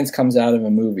audience comes out of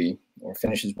a movie or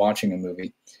finishes watching a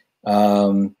movie,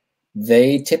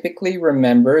 they typically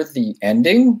remember the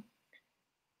ending,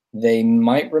 they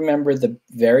might remember the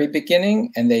very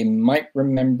beginning, and they might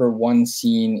remember one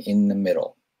scene in the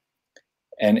middle.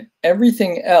 And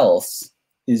everything else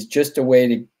is just a way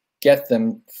to get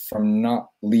them from not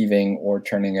leaving or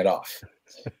turning it off.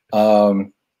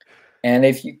 And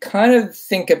if you kind of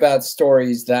think about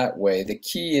stories that way, the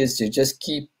key is to just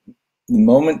keep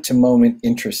moment to moment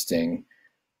interesting,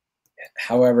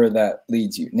 however that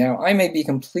leads you. Now, I may be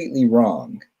completely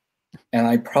wrong, and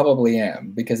I probably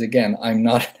am, because again, I'm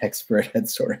not an expert at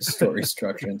sort of story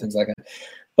structure and things like that.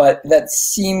 But that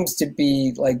seems to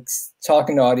be like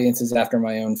talking to audiences after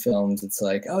my own films. It's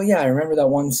like, oh yeah, I remember that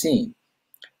one scene.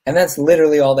 And that's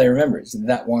literally all they remember, is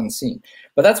that one scene.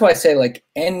 But that's why I say, like,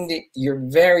 your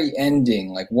very ending,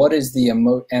 like, what is the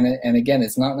and again,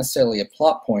 it's not necessarily a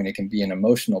plot point. It can be an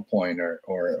emotional point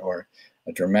or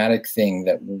a dramatic thing.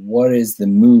 That what is the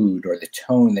mood or the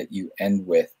tone that you end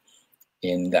with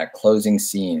in that closing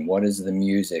scene? What is the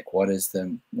music? What is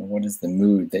the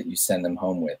mood that you send them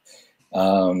home with?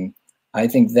 I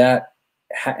think that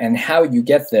and how you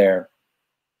get there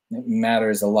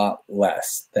matters a lot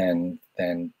less than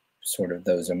sort of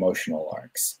those emotional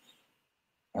arcs.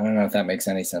 I don't know if that makes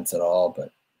any sense at all,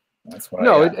 but that's what I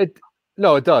got.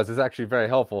 No, it does. It's actually very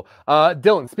helpful.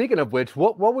 Dylan, speaking of which,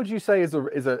 what would you say is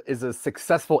a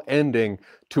successful ending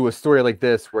to a story like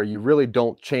this, where you really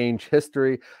don't change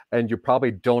history and you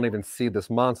probably don't even see this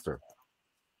monster?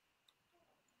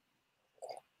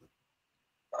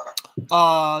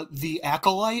 The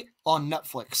Acolyte on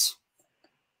Netflix.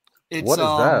 What is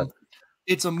that?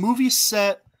 It's a movie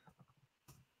set.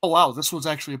 Oh wow, this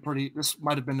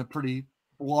might have been a pretty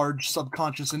large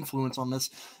subconscious influence on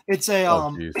this. It's a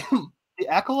the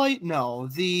Acolyte? No,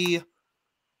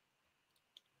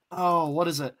 what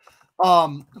is it?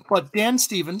 But Dan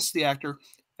Stevens, the actor,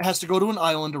 has to go to an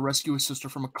island to rescue his sister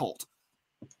from a cult.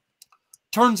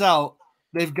 Turns out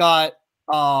they've got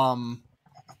some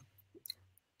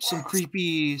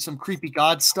creepy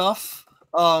god stuff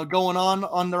going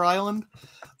on their island.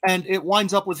 And it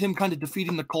winds up with him kind of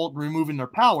defeating the cult and removing their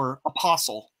power.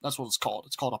 Apostle, that's what it's called.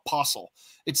 It's called Apostle.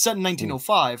 It's set in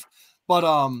 1905,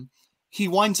 but he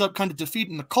winds up kind of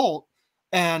defeating the cult,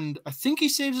 and I think he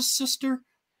saves his sister.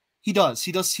 He does.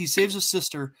 He saves his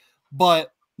sister,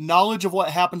 but knowledge of what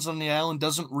happens on the island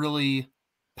doesn't really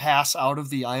pass out of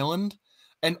the island,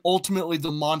 and ultimately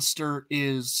the monster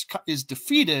is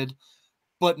defeated,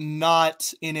 but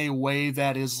not in a way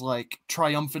that is like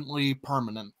triumphantly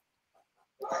permanent.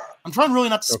 I'm trying really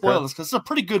not to spoil this because it's a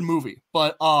pretty good movie,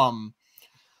 but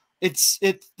that's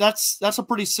a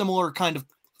pretty similar kind of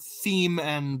theme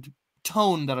and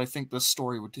tone that I think this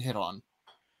story would hit on.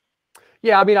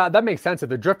 Yeah, I mean that makes sense. If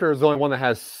the Drifter is the only one that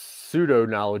has pseudo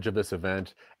knowledge of this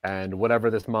event, and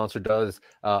whatever this monster does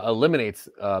eliminates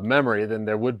memory, then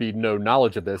there would be no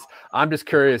knowledge of this. I'm just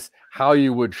curious how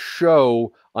you would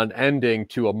show an ending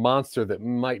to a monster that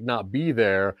might not be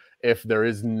there if there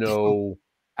is no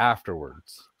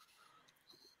afterwards.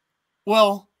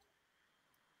 Well,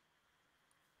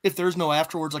 if there's no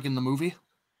afterwards, like in the movie.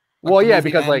 Well, yeah,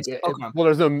 because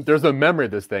there's no memory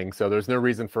of this thing, so there's no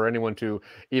reason for anyone to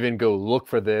even go look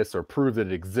for this or prove that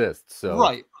it exists. So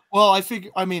right. Well,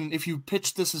 I mean, if you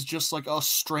pitch this as just like a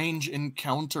strange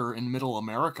encounter in Middle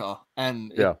America,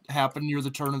 and it happened near the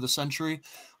turn of the century,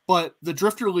 but the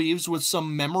Drifter leaves with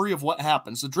some memory of what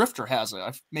happens. The Drifter has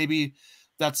it. Maybe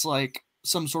that's like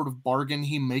some sort of bargain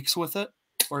he makes with it,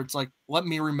 or it's like, let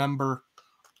me remember,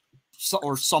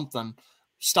 or something.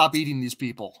 Stop eating these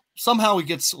people. Somehow he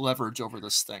gets leverage over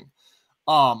this thing.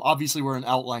 Obviously we're in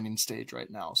outlining stage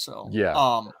right now, so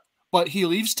yeah. But he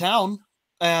leaves town,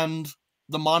 and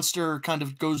the monster kind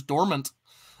of goes dormant,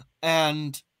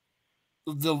 and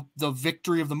the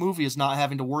victory of the movie is not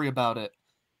having to worry about it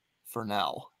for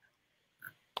now.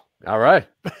 All right.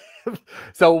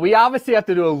 So we obviously have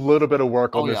to do a little bit of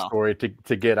work on this story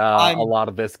to get a lot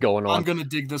of this going on. I'm gonna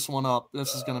dig this one up.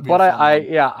 This is gonna be. But I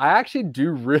actually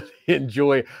do really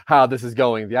enjoy how this is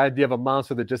going. The idea of a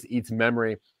monster that just eats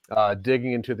memory,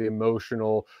 digging into the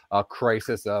emotional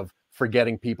crisis of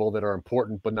forgetting people that are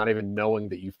important, but not even knowing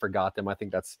that you forgot them. I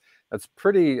think that's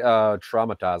pretty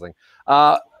traumatizing.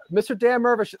 Mr. Dan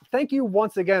Mirvish, thank you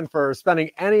once again for spending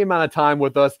any amount of time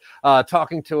with us,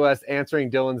 talking to us,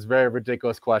 answering Dylan's very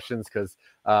ridiculous questions, because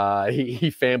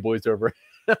he fanboys over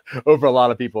over a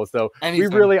lot of people. So we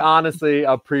really honestly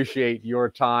appreciate your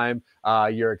time,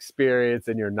 your experience,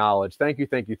 and your knowledge. Thank you,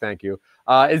 thank you, thank you.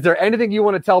 Is there anything you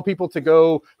want to tell people to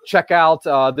go check out?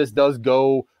 This does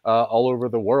go all over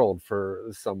the world for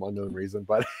some unknown reason,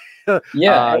 but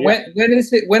yeah. When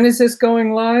is it? When is this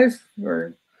going live?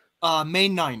 Or May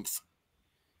 9th.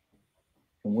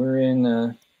 We're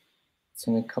in it's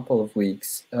in a couple of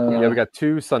weeks. Yeah, we got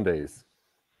 2 Sundays.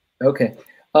 Okay.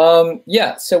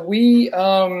 Yeah, so we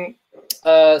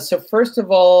so first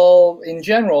of all, in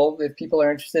general, if people are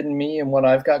interested in me and what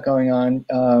I've got going on,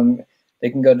 they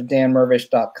can go to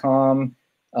danmirvish.com,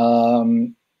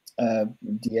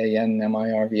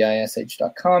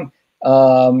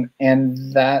 danmirvish.com,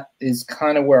 and that is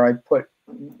kind of where I put,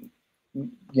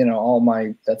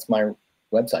 that's my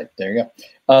website. There you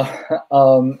go.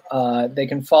 They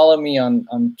can follow me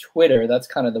on Twitter. That's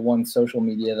kind of the one social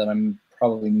media that I'm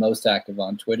probably most active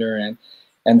on, Twitter and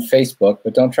Facebook,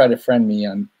 but don't try to friend me.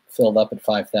 I'm filled up at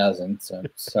 5,000, so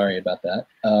sorry about that.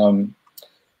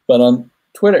 But on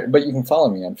Twitter, but you can follow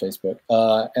me on Facebook,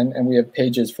 and we have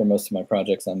pages for most of my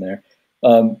projects on there.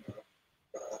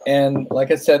 And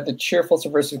like I said, the Cheerful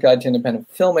Subversive Guide to Independent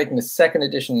Filmmaking, the 2nd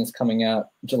edition is coming out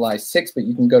July 6th, but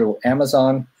you can go to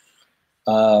Amazon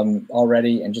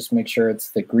already and just make sure it's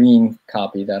the green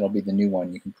copy. That'll be the new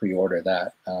one. You can pre-order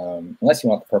that, unless you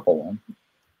want the purple one.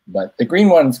 But the green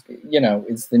one's,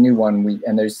 is the new one.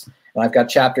 And I've got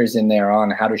chapters in there on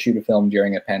how to shoot a film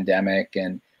during a pandemic,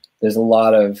 and there's a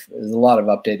lot of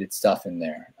updated stuff in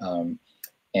there.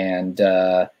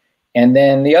 And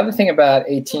then the other thing about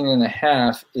 18 and a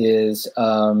half is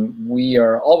we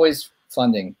are always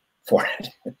funding for it.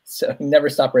 So never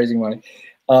stop raising money.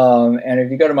 And if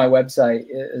you go to my website,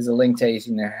 there's a link to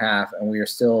 18 and a half, and we are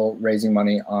still raising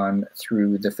money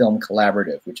through the Film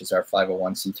Collaborative, which is our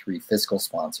 501c3 fiscal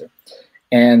sponsor.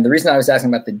 And the reason I was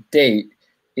asking about the date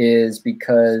is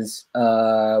because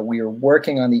we are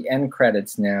working on the end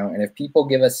credits now. And if people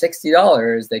give us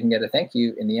 $60, they can get a thank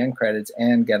you in the end credits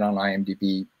and get on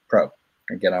IMDb Pro,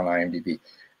 or get on IMDb.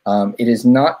 It is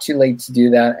not too late to do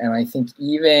that, and I think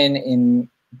even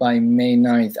by May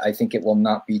 9th, I think it will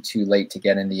not be too late to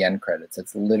get in the end credits.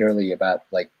 It's literally about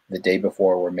like the day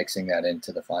before we're mixing that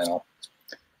into the final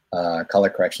color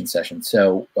correction session.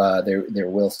 So there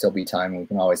will still be time. We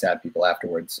can always add people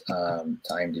afterwards to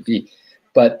IMDb.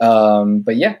 But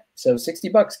yeah, so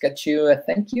 $60 gets you a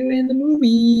thank you in the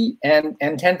movie, and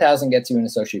 10,000 gets you an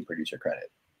associate producer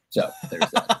credit. So there's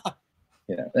that.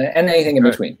 And anything in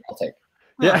between, I'll take.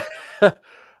 Yeah.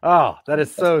 Oh, that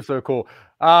is so cool.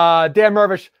 Dan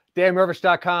Mirvish,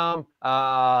 danmirvish.com,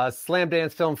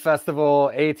 Slamdance Film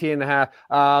Festival, 18 and a half.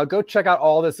 Go check out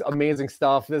all this amazing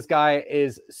stuff. This guy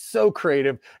is so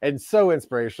creative and so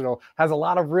inspirational, has a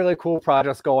lot of really cool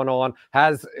projects going on,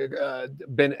 has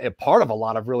been a part of a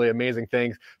lot of really amazing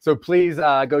things. So please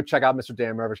go check out Mr.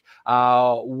 Dan Mirvish.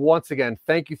 Once again,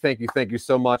 thank you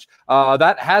so much.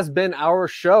 That has been our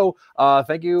show.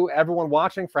 Thank you everyone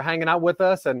watching for hanging out with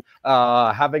us and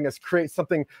having us create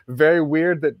something very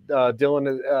weird that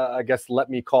Dylan I guess, let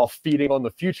me call feeding on the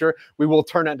future. We will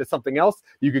turn that into something else.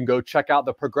 You can go check out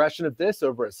the progression of this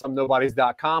over at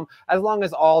somenobodies.com, as long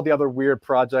as all the other weird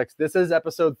projects. This is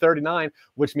episode 39,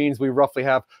 which means we roughly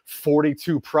have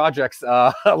 42 projects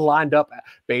lined up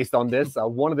based on this.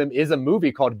 One of them is a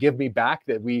movie called Give Me Back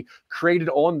that we created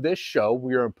on this show.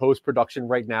 We are in post-production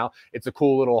right now. It's a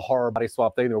cool little horror body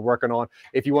swap thing we're working on.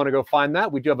 If you want to go find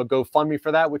that, we do have a GoFundMe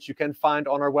for that, which you can find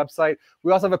on our website.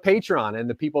 We also have a Patreon, and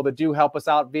the people that do help us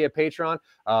out via Patreon,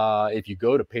 if you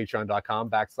go to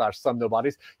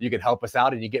patreon.com/somenobodies, you can help us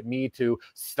out, and you get me to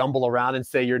stumble around and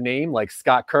say your name, like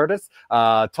Scott Curtis,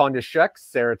 Tanya Sheck,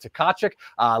 Sarah Tkachuk,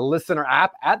 listener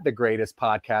app at the greatest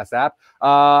podcast app.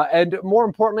 And more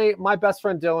importantly, my best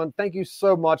friend Dylan, thank you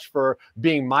so much for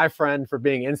being my friend, for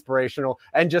being inspirational,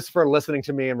 and just for listening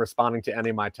to me and responding to any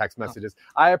of my text messages.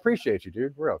 I appreciate you,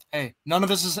 dude. Real. Hey, none of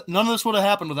this would have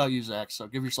happened without you, Zach. So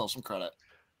give yourself some credit.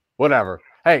 Whatever.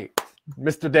 Hey,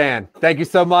 Mr. Dan, thank you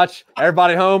so much.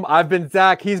 Everybody home, I've been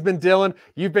Zach. He's been Dylan.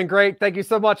 You've been great. Thank you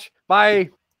so much. Bye.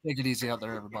 Take it easy out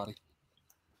there, everybody.